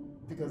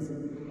 Because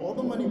all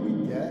the money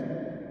we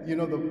get, you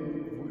know,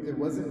 it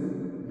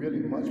wasn't really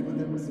much, but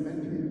then we're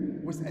spending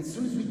it. As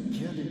soon as we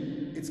get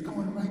it, it's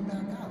going right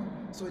back out.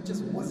 So it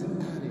just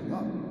wasn't adding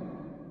up.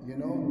 You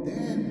know,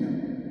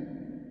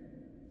 then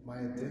my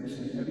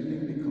addiction,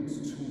 everything becomes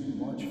too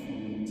much for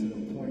me to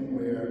the point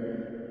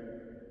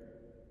where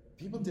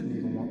people didn't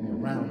even want me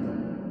around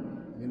them.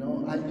 You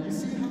know, you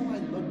see how I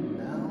look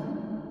now?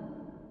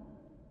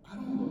 I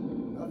don't look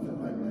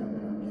nothing like that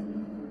when I'm getting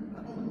high.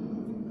 I don't look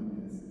nothing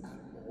like this at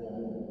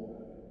all.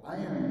 I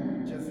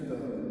am just the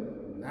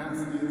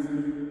nastiest,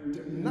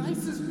 the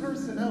nicest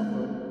person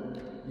ever.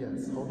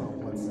 Yes, hold on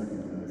 1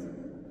 second, guys.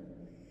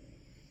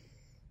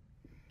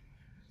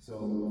 So,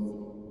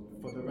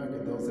 for the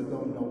record, those that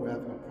don't know, we're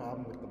having a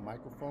problem with the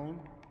microphone.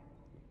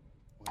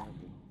 What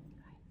happened?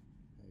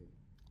 Hey.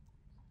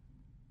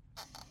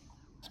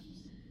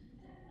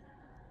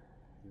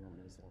 You want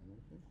me to stop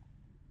moving?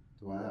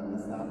 Do I have to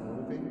stop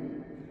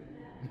moving?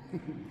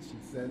 She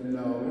said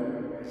no.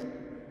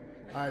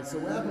 All right, so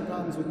we're having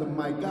problems with the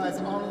mic. Guys,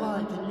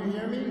 online, can you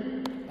hear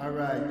me? All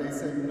right, they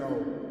said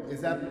no.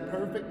 Is that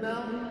perfect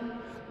now?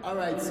 All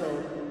right,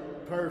 so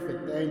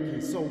perfect, thank you.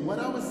 So what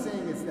I was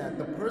saying is that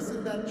the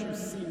person that you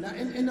see now,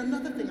 and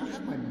another thing, I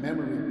have my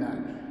memory back.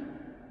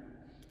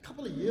 A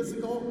couple of years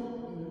ago,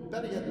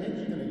 better yet,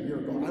 maybe even a year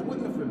ago, I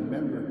wouldn't have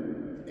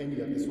remembered any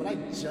of this. What I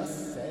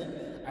just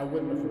said, I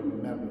wouldn't have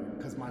remembered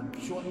because my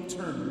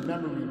short-term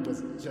memory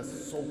was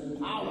just so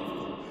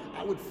powerful.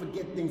 I would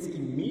forget things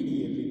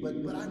immediately,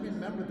 but I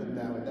remember them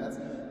now, and that's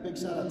a big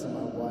shout out to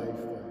my wife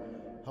for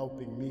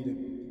helping me to,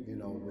 you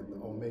know, with the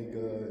omega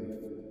and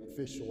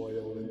fish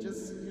oil and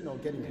just, you know,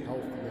 getting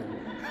healthy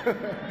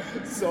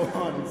and so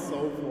on and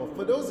so forth.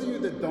 For those of you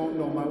that don't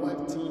know, my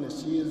wife Tina,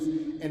 she is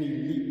an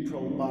elite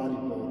pro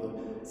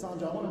bodybuilder.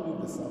 Sandra, I want to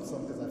move this up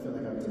some because I feel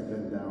like I've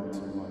been down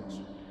too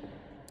much.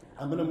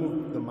 I'm going to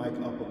move the mic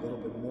up a little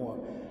bit more.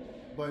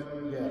 But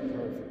yeah,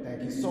 perfect,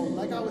 thank you. So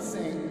like I was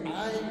saying,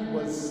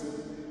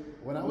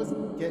 when I was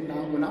out there,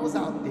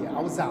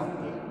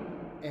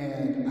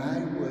 and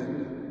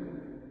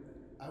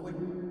I would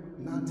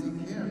not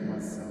take care of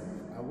myself.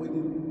 I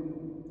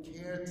wouldn't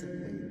care to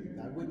bathe.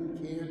 I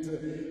wouldn't care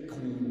to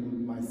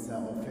clean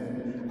myself,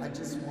 and I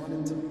just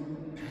wanted to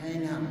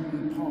hang out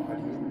and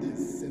party and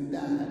this and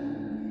that.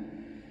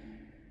 And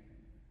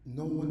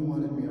no one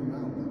wanted me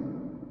around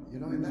them, you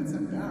know, and that's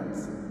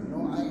embarrassing. You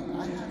know,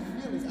 I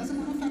had feelings. As a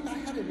matter of fact, I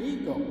had an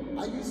ego.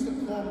 I used to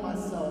call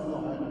myself, no,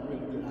 I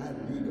really did. I had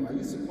an ego. I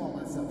used to call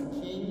myself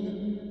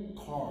King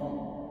Carl.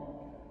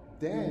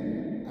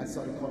 Then I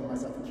started calling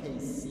myself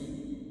KC.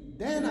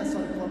 Then I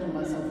started calling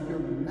myself Your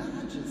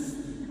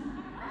Majesty,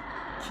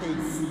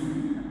 KC.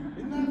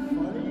 Isn't that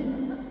funny?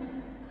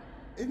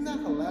 Isn't that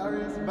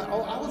hilarious? But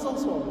I was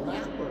also a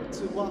rapper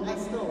too. Well, I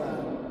still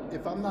am.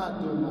 If I'm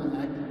not doing my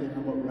acting thing,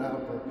 I'm a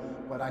rapper.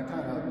 But I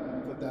kind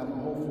of put that on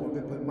hold for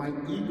a bit. But my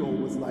ego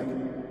was like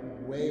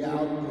way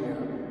out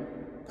there.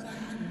 But I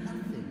had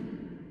nothing.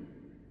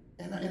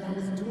 And I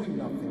was doing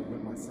nothing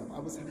with myself.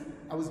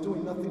 I was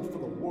doing nothing for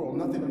the world,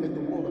 nothing to make the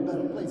world a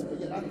better place, but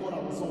yet I thought I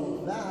was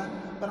all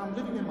that, but I'm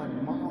living in my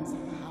mom's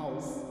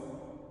house,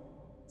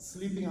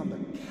 sleeping on the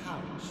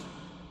couch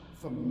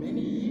for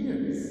many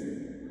years.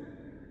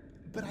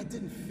 But I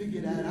didn't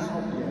figure that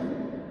out yet.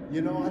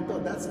 You know, I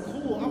thought, that's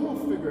cool, I'm gonna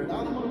figure it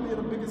out, I'm gonna be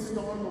the biggest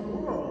star in the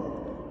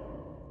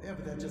world. Yeah,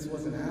 but that just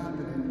wasn't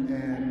happening,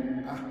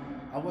 and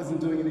I wasn't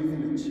doing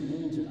anything to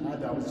change it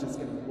either. I was just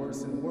getting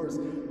worse and worse.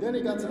 Then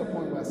it got to the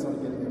point where I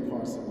started getting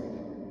incarcerated.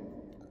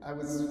 I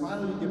was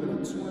finally given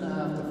a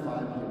 2.5 to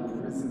 5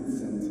 year prison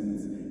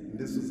sentence. And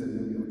this was in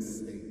New York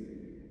State.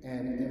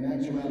 And in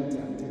actuality,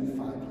 I did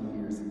 5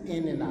 years,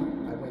 in and out.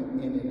 I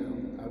went in and out.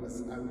 I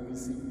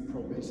received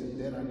probation,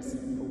 then I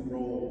received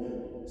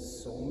parole.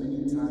 So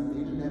many times,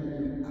 they let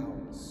me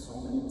out.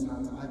 So many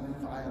times, I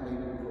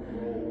violated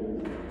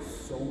parole.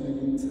 So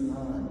many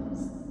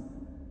times.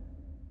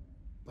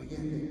 But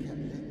yet they kept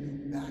letting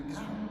me back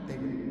out. They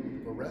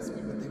would arrest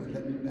me, but they would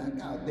let me back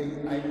out.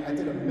 I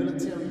did a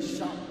military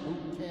shock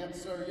boot camp,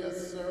 sir,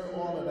 yes, sir,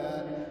 all of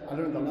that. I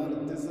learned a lot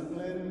of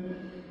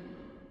discipline.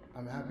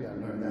 I'm happy I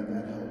learned that.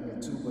 That helped me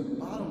too. But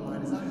bottom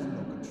line is I had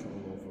no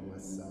control over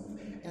myself.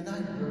 And I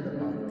heard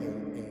about AA.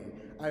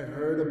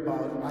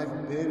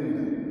 I've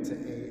been to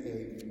AA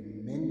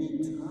many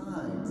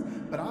times.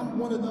 But I'm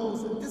one of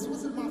those, this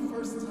wasn't my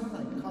first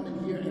time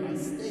coming here and I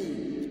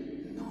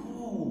stayed. No.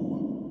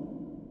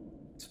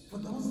 For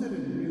those that are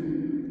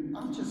new,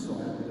 I'm just so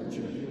happy that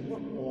you're here.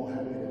 We're all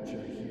happy that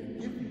you're here.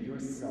 Give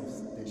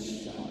yourselves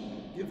this shot.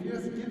 Give your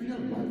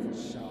life a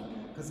shot.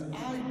 Because I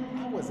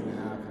wasn't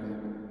having it.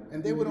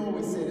 And they would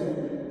always say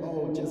that,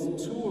 oh, just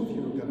 2 of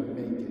you are going to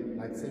make it.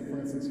 Like, say, for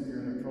instance, if you're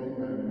in a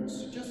program,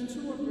 just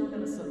 2 of you are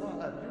going to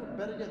survive.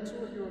 Better yet, 2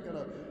 of you are going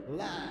to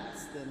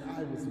last. And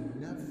I was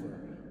never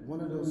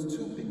one of those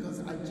 2 because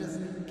I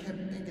just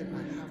kept thinking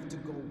I have to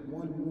go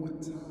one more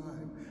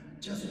time.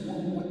 Just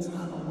one more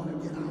time. I want to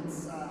get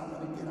outside. I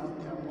want to get out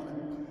there. I want to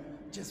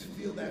just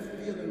feel that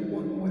feeling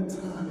one more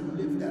time and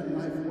live that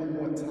life one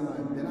more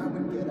time. Then I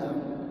would get out.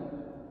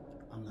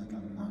 I'm like,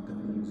 I'm not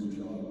going to use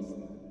drugs.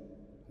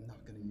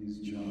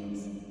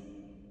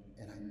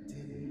 And I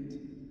didn't.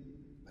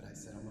 But I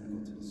said, I'm going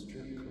to go to the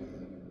strip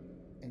club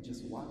and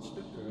just watch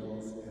the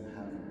girls and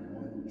have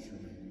one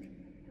drink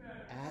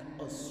at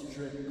a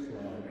strip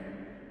club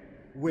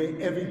where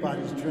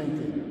everybody's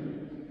drinking.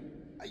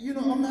 You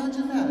know,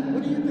 imagine that.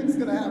 What do you think's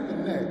going to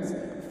happen next?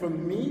 For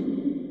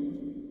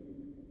me,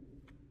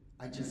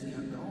 I just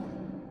kept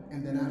going.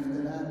 And then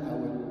after that, I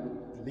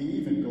would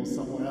leave and go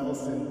somewhere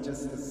else, and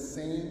just the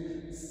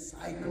same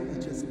cycle.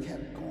 It just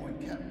kept going,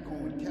 kept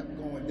going, kept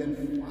going.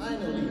 Then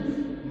finally,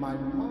 my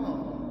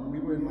mom, we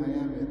were in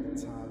Miami at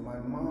the time, my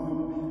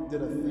mom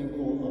did a thing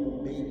called a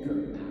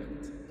Baker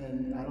Act.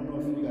 And I don't know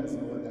if you guys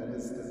know what that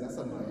is, because that's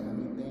a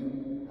Miami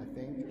thing, I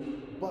think.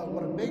 But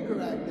what a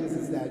Baker Act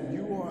is that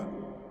you are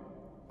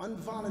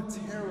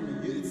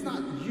involuntarily, it's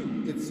not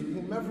you, it's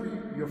whomever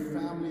your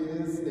family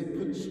is, they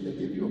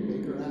give you a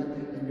Baker Act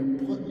and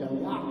you're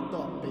locked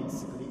up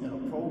basically in a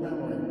program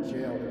or in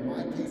jail. In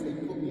my case, they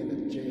put me in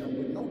a jail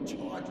with no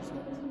charges,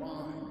 no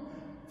crime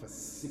for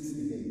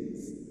 60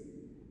 days.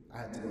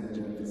 I had to go to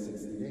jail for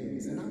 60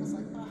 days. And I was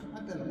like,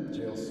 I've been in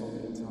jail so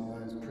many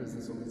times,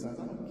 prison so many times,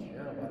 I don't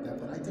care about that,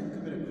 but I didn't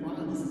commit a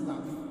crime, this is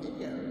not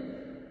fair.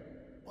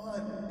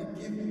 But it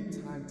gave me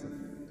time to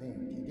think.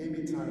 It gave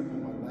me time to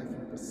put my life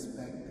in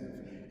perspective.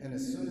 And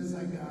as soon as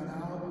I got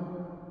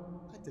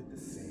out, I did the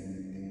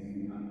same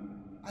thing.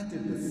 I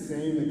did the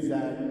same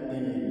exact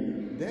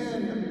thing. Then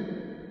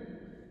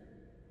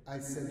I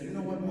said, you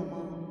know what,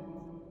 Mama?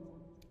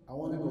 I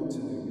want to go to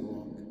New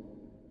York.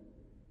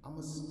 I'm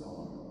a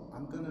star.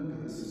 I'm going to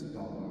be a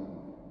star.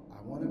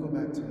 I want to go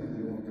back to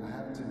New York. I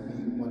have to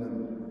meet a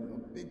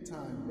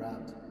big-time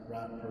rap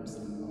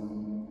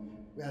person.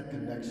 We had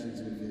connections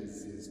with his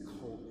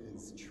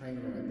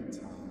trainer at the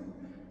time.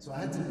 So I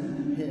had to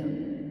meet him.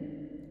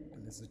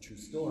 And this is a true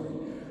story.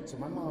 So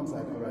my mom's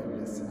like, all right,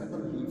 listen, I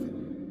believe in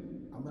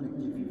you. I'm going to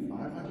give you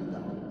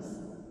 $500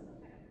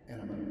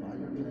 and I'm going to buy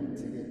your plane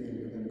ticket and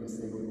you're going to go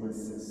stay with my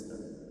sister.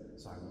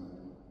 So I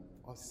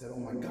said, oh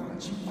my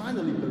God, she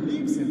finally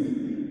believes in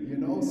me, you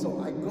know? So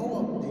I go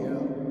up there.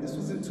 This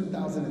was in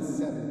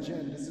 2007.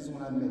 Jen, this is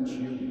when I met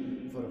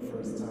you for the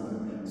first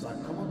time. So I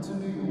come up to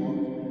New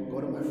York,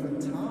 go to my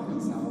friend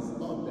Tommy's house,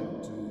 love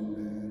that dude,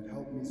 man,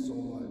 helped me so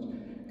much.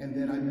 And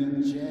then I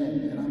meet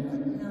Jen, and I'm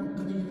like, yeah, I'm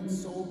clean and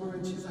sober.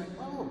 And she's like,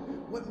 oh,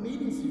 what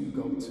meetings do you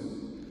go to?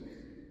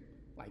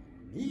 Like,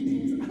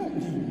 meetings? I don't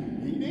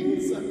need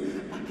meetings.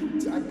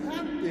 I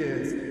got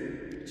this.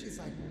 She's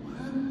like,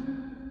 what?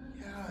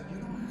 Yeah, you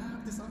don't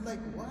have this. I'm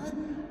like, what?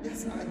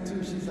 Yes, I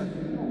do. She's like,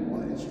 you know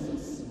what? And she's a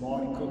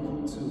smart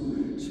cookie,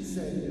 too. She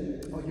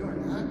said, oh, you're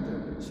an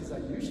actor. She's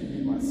like, you should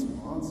be my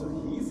sponsor.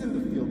 He's in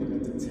the field of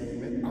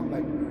entertainment. I'm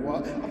like,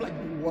 what? I'm like,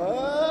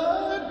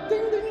 what?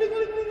 Ding, ding, ding,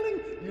 ding, ding, ding.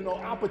 You know,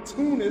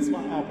 opportunist,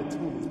 my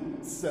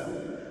opportunist self.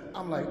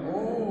 I'm like,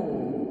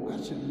 oh, I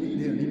should meet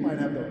him. He might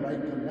have the right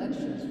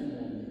connections for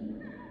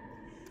me.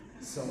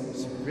 So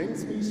she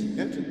brings me, she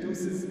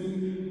introduces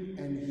me,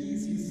 and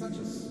he's such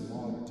a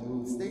smart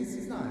dude.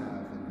 Stacy's not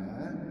having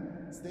that.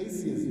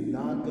 Stacy is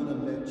not gonna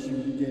let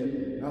you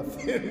get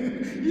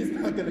nothing. He's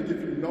not gonna give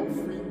you no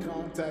free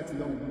contacts,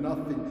 no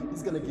nothing.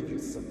 He's gonna give you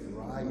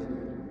sobriety.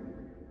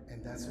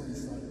 And that's what he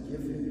started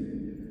giving me.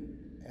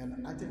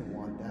 And I didn't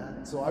want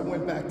that. So I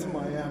went back to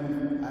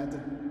Miami. I had to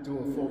do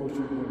a photo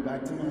shoot, went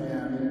back to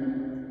Miami,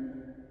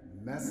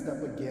 messed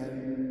up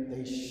again.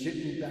 They shipped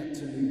me back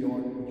to New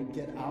York. You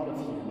get out of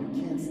here. You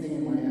can't stay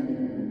in Miami.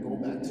 You go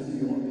back to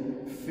New York,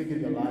 figure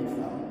your life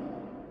out.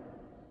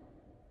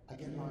 I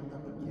get locked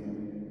up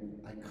again.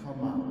 I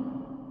come out.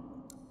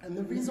 And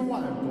the reason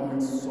why I'm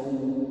going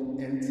so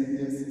into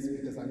this is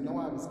because I know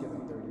I was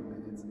given 30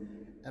 minutes.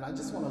 And I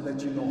just want to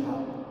let you know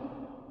how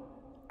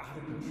out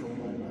of control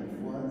my life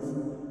was,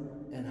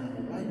 and how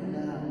right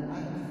now I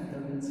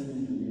have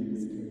 13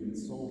 years clean and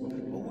sober.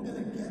 But we're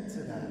gonna get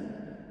to that,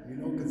 you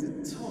know, because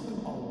it took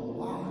a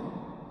lot.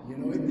 You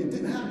know, it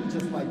didn't happen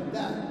just like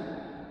that,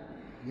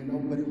 you know,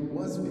 but it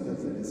was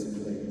because of this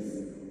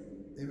place.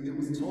 It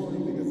was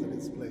totally because of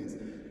this place.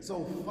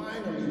 So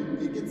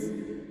finally, it gets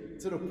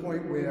to the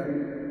point where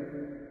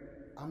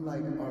I'm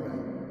like, all right,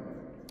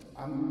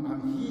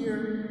 I'm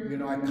here, you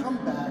know, I come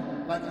back,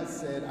 like I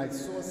said, I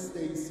saw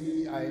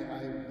Stacy, I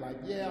like,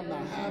 yeah, I'm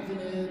not having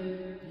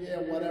it, yeah,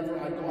 whatever,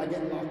 I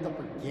get locked up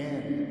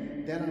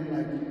again. Then I'm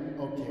like,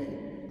 okay,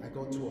 I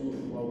go to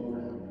a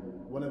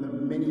program, one of the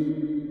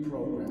many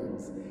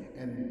programs,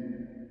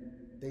 and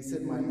they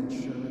said my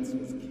insurance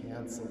was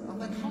canceled. I'm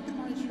like, how can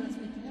my insurance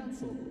be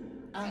canceled?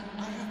 I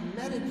have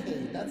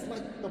Medicaid, that's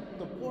like the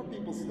poor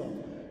people stuff.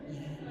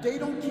 They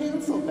don't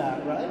cancel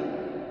that,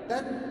 right?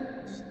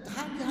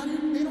 How do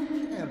you, they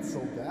don't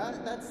cancel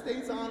that. That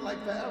stays on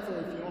like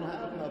forever if you don't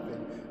have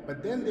nothing.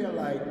 But then they're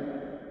like,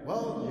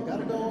 well, you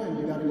gotta go and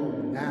you gotta go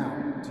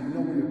now. Do you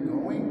know where you're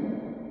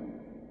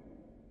going?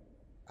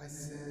 I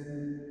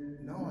said,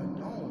 no, I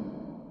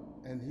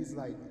don't. And he's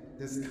like,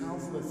 this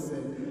counselor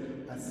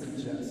said, I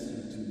suggest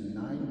you do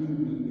 90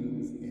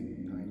 meetings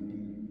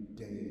in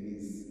 90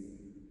 days.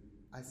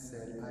 I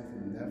said, I've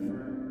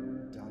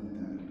never done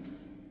that.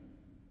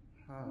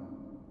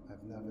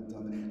 I've never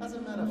done that. As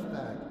a matter of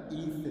fact,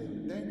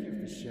 Ethan, thank you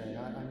for sharing.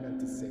 I meant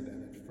to say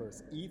that at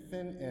first.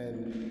 Ethan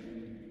and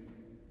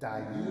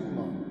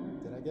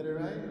Daahimah. Did I get it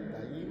right?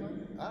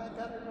 Daahimah? I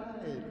got it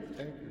right.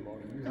 Thank you,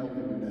 Lord. You helped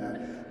me with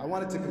that. I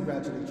wanted to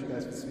congratulate you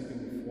guys for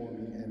speaking before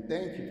me, and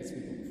thank you for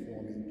speaking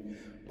before me.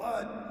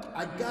 But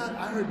I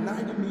heard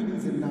 90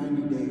 meetings in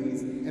 90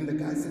 days, and the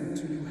guy said,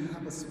 do you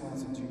have a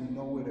sponsor? Do you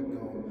know where to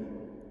go?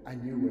 I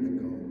knew where to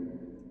go.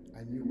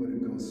 I knew where to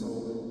go,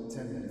 so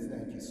 10 minutes,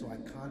 thank you. So I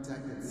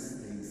contacted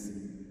Stacy.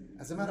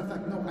 As a matter of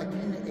fact, no, I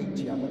came to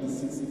AG. I went to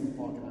Cecil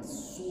Park and I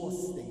saw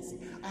Stacy.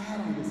 I had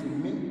on this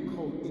mink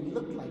coat. It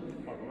looked like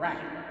a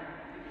rat.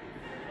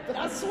 But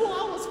I saw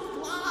I was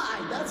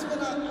fly. That's what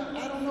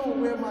I don't know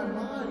where my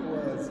mind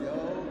was,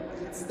 yo.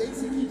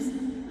 Stacy keeps,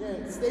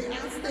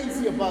 ask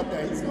Stacy about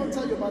that. He's gonna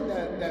tell you about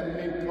that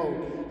mink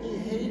coat. He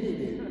hated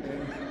it.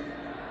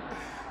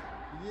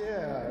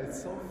 Yeah,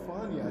 it's so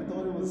funny. I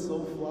thought it was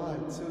so fly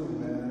too,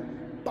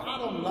 man.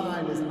 Bottom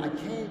line is I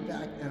came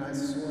back and I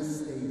saw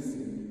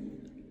Stacy.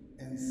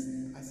 And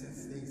I said,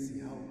 Stacy,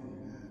 help me,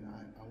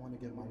 man. I want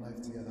to get my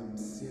life together. I'm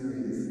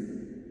serious.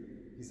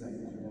 He's like,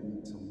 call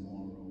me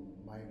tomorrow.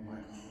 My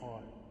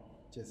heart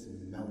just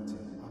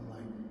melted. I'm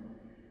like,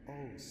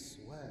 oh,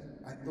 sweat.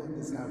 I thought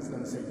this guy was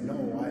going to say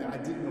no. I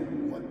didn't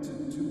know what to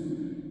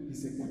do. He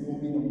said, call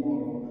me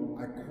tomorrow.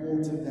 I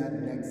called him that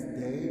next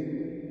day.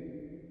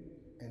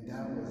 And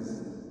that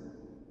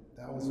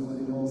was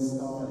when it all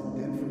started.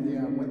 Then from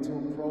there, I went to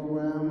a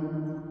program.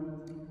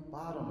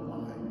 Bottom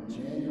line,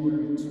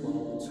 January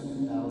 12,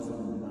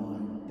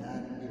 2009.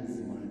 That is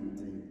my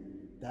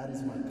date. That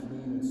is my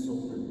clean and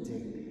sober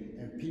date.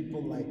 And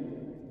people like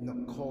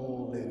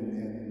Nicole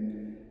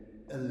and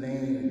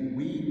Elaine,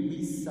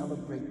 we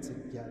celebrate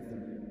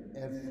together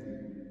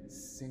every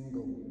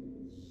single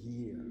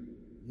year.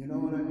 You know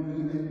what I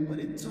mean? But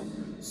it took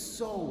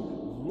so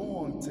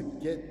long to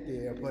get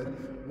there. But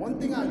one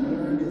thing I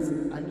learned is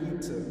I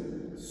need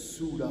to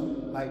suit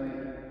up. Like,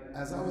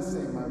 as I was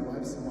saying, my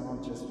wife's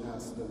mom just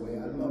passed away.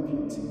 I love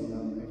you,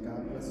 Tina, and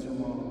God bless your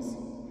moms.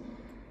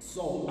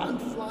 So I'm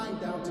flying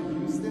down to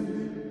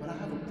Houston, but I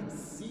have a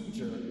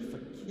procedure for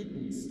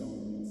kidney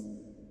stones.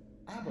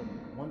 I have a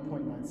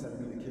 1.9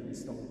 centimeter kidney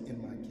stone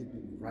in my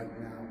kidney right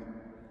now.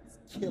 It's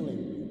killing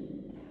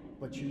me.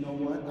 But you know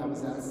what? I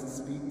was asked to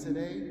speak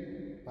today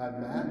by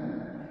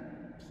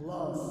Matt.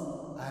 Plus,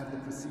 I have the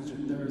procedure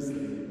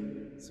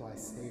Thursday, so I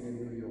stayed in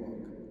New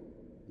York.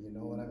 You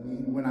know what I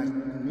mean? When I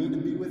need to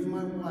be with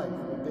my wife,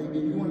 well, baby,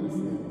 you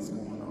understand what's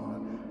going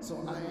on.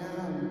 So I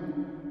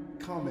am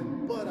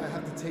coming, but I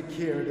have to take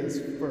care of this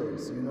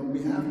first. You know,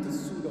 we have to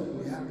suit up,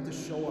 we have to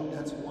show up.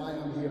 That's why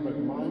I'm here. But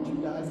mind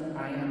you guys,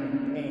 I am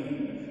in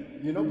pain.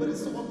 You know, but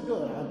it's all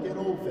good. I'll get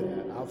over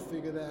that. I'll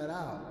figure that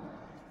out.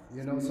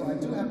 You know, so I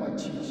do have my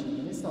cheat sheet.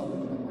 Let me start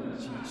looking at my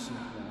cheat sheet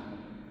now.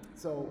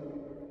 So,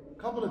 a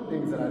couple of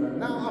things that I learned.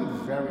 Now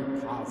I'm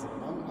very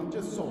positive. I'm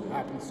just so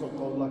happy, so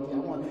lucky. I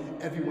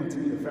want everyone to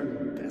be the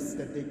very best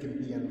that they can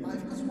be in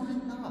life, because why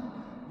not?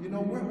 You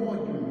know, we're all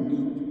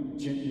unique,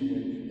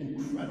 genuine,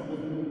 incredible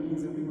human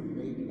beings, and we were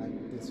made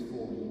like this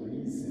for a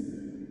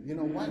reason. You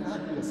know, why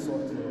not be a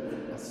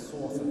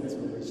source of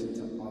inspiration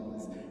to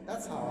others?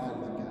 That's how I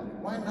look at it.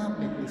 Why not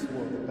make this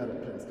world a better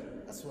place?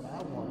 That's what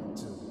I want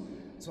to do.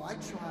 So I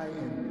try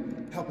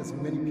and help as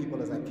many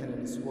people as I can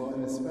in this world,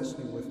 and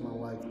especially with my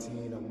wife,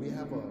 Tina. We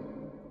have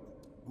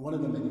one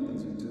of the many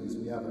things we do is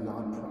we have a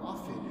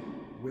nonprofit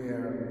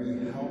where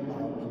we help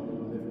out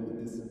people living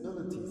with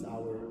disabilities.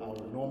 Our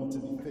Normal to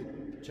Be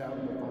Fit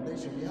charitable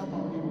foundation, we help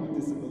out people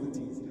with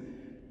disabilities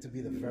to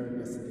be the very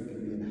best that they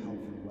can be in health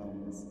and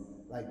wellness.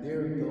 Like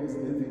there are those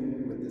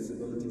living with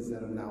disabilities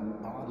that are now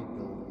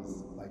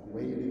bodybuilders, like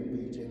Wade and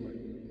BJ.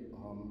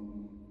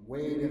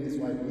 Wade and his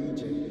wife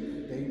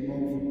BJ, they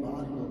both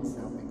bodybuilders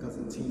now because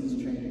of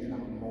team's training and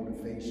our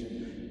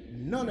motivation.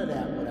 None of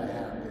that would have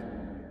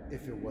happened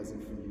if it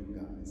wasn't for you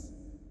guys.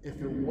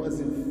 If it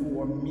wasn't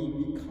for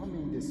me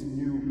becoming this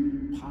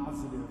new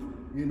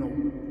positive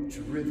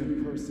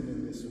driven person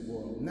in this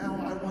world. Now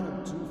I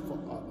want to do for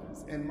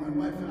others. And my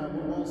wife and I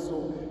were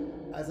also,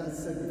 as I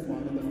said before,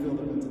 I'm in the field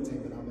of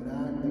entertainment, I'm an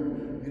actor.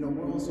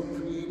 We're also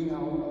creating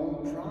our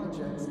own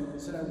projects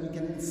so that we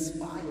can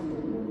inspire the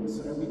world,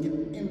 so that we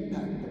can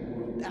impact the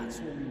world. That's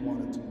what we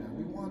want to do now.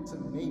 We want to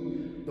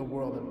make the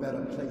world a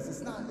better place.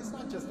 It's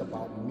not just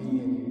about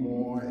me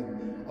anymore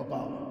and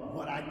about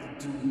what I can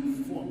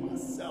do for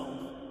myself.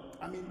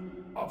 I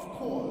mean, of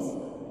course,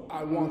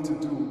 I want to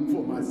do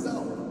for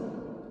myself,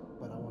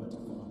 but I want to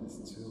do for others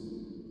too.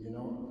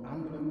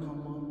 I'm gonna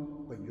come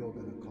up, but you're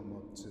gonna come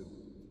up too.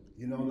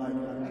 I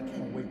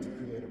can't wait to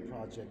create a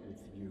project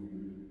with you.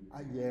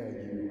 I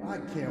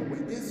can't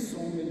wait. There's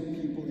so many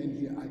people in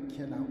here I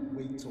cannot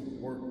wait to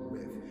work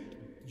with.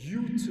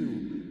 You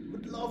two,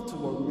 would love to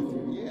work with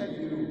you. Yeah,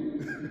 you.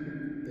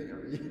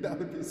 Barry, that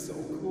would be so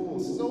cool.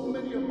 So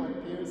many of my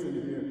peers in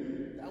here,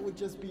 that would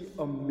just be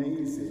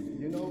amazing,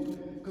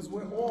 because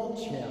we're all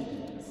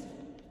champions.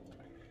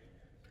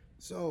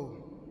 So,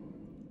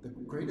 the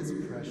greatest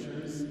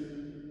pressures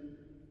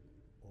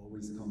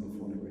always come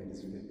before the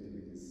greatest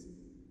victories.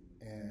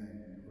 And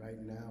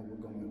right now we're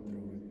going through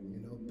it.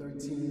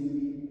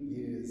 13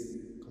 years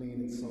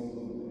clean and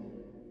sober.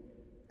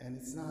 And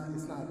it's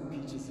not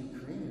peaches and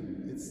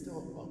cream. It's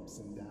still ups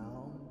and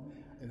downs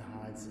and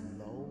highs and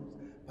lows.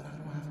 But I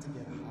don't have to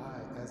get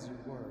high as you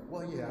were.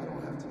 Well, yeah, I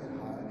don't have to get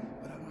high,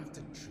 but I don't have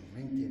to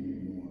drink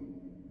anymore.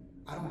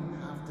 I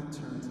don't have to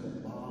turn to the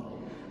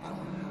bottle. I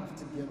don't have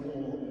to get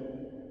woe,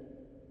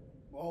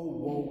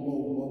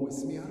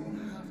 it's me. I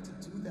don't have to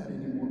do that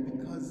anymore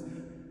because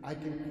I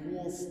can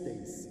call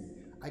Stacy.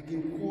 I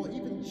can call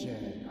even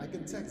Jen. I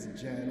can text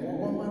Jen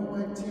or my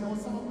wife Tina or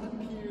some of my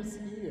peers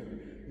here.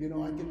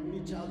 I can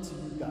reach out to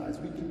you guys.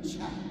 We can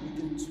chat. We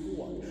can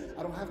talk.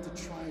 I don't have to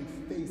try and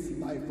face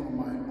life on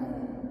my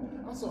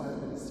own. I'm so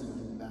happy to see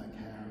you back,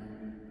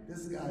 Harry.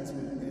 This guy's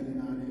been in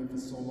and out here for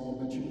so long,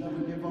 but you never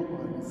give up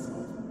on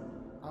yourself.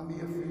 I'm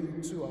here for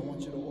you too. I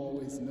want you to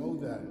always know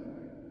that.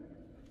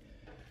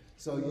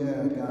 So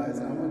yeah, guys,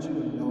 I want you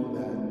to know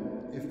that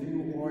if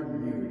you are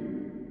new,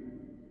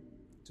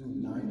 do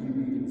 90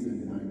 meetings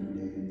in 90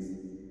 days.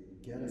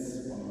 Get a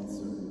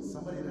sponsor,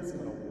 somebody that's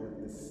going to work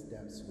the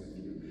steps with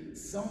you,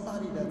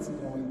 somebody that's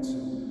going to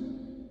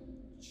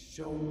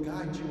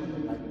guide you in the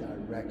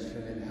right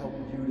direction and help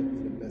you to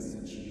be the best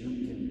that you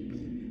can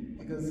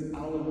be. Because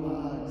our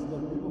lives,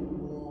 look, we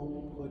were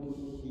all put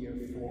here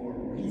for a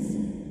reason.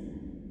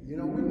 We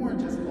weren't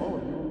just, you were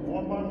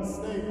born by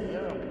mistake,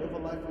 live a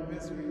life of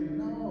misery.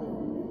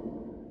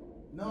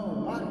 No,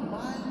 my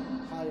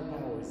higher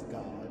power is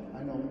God.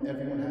 I know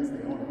everyone has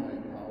their own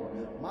higher power.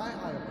 My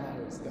higher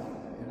power is God,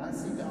 and I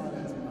see God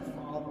as my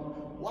Father.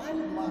 Why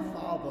would my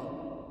Father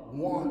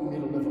want me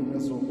to live a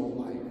miserable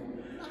life?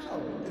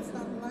 No, it's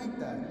not like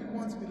that. He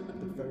wants me to live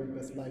the very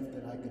best life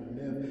that I can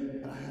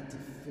live, but I had to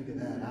figure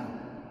that out,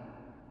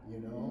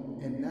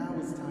 And now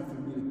it's time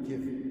for me to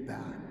give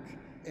back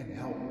and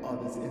help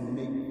others and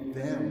make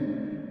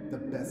them the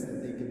best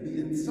that they can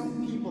be. And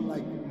some people,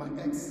 like my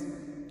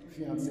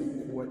ex-fiance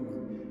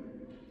Courtney,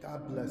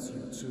 God bless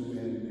you too,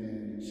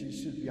 and she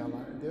should be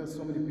online. There are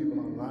so many people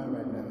online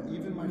right now.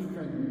 Even my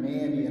friend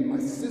Manny and my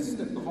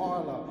sister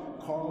Carla,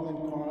 Carl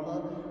and Carla,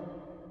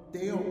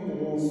 they are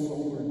all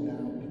sober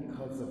now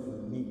because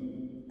of me.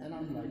 And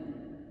I'm like,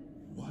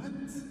 what?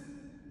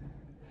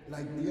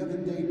 Like the other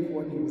day,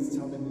 Courtney was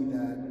telling me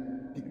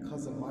that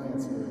because of my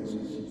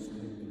inspiration, she's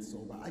clean and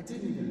sober. I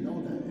didn't even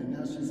know that, and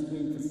now she's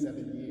clean for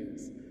 7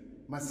 years.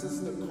 My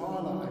sister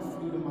Carla, I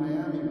flew to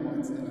Miami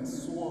once and I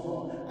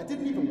saw her. I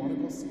didn't even want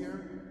to go see her,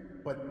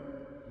 but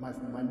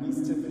my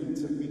niece Tiffany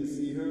took me to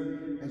see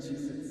her, and she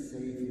said,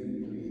 "Save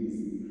me, please."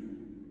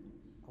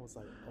 I was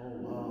like, "Oh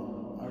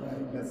wow, all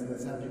right,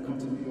 let's have you come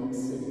to New York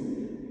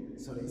City."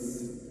 So I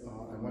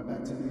went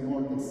back to New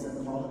York. They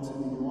sent Carla to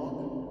New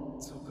York,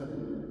 took her to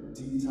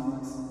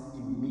detox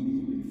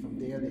immediately. From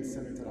there, they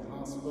sent her to the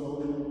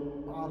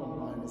hospital. Bottom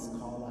line is,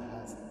 Carla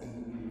has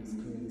 8 years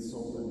clean and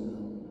sober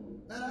now.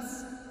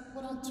 That's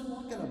what I'm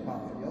talking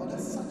about, yo.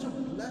 That's such a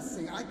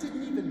blessing. I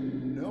didn't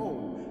even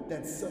know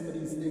that some of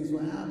these things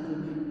were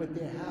happening, but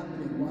they're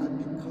happening. Why?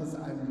 Because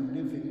I'm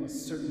living a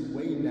certain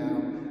way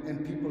now,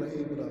 and people are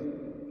able to,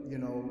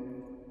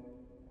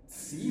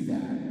 see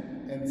that.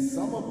 And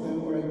some of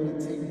them were able to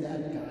take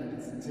that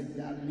guidance and take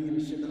that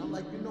leadership. And I'm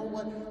like, you know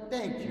what?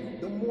 Thank you.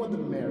 The more the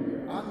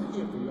merrier. I'm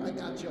here for you. I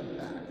got your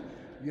back.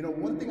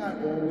 One thing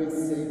I always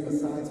say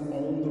besides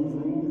own the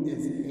room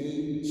is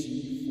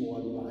AG for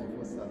life.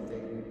 What's up,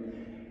 David?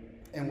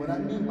 And what I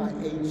mean by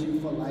AG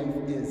for life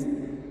is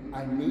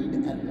I need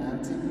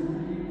Atlantic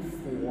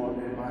for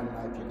my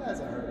life. You guys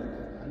have heard of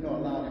that. I know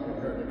a lot of you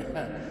have heard of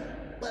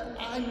that. But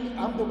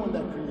I'm the one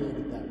that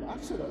created that. I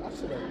should have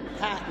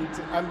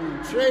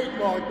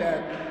trademarked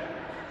that.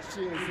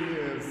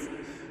 Cheers.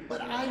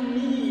 But I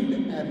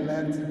need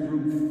Atlantic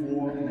Group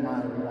for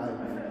my life.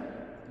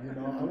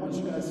 I want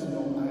you guys to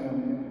know I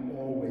am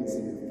always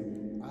here for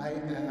you. I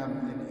am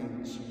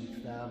an AG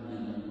family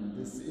member.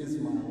 This is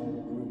my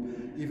home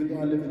group. Even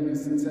though I live in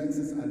Houston,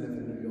 Texas, I live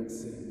in New York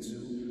City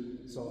too.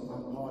 So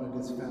I'm part of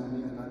this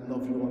family, and I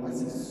love you all. I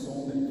see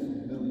so many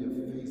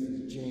familiar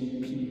faces.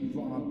 Jane P,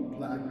 Ron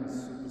Blackman,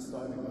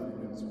 superstar.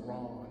 Everybody knows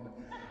Ron.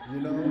 You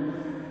know,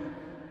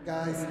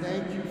 guys,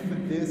 thank you for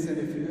this. And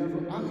if you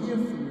ever, I'm here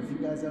for you. If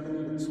you guys ever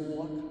need a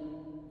talk,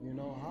 you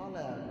know,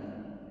 holla at me.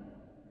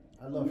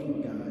 I love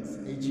you guys.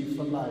 AG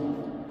for life.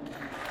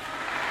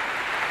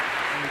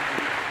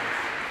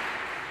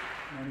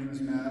 My name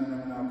is Matt, and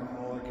I'm an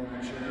alcoholic and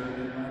I chair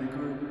the Daahimah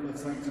group.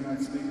 Let's thank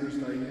tonight's speakers,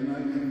 Daahimah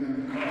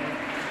and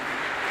Carl.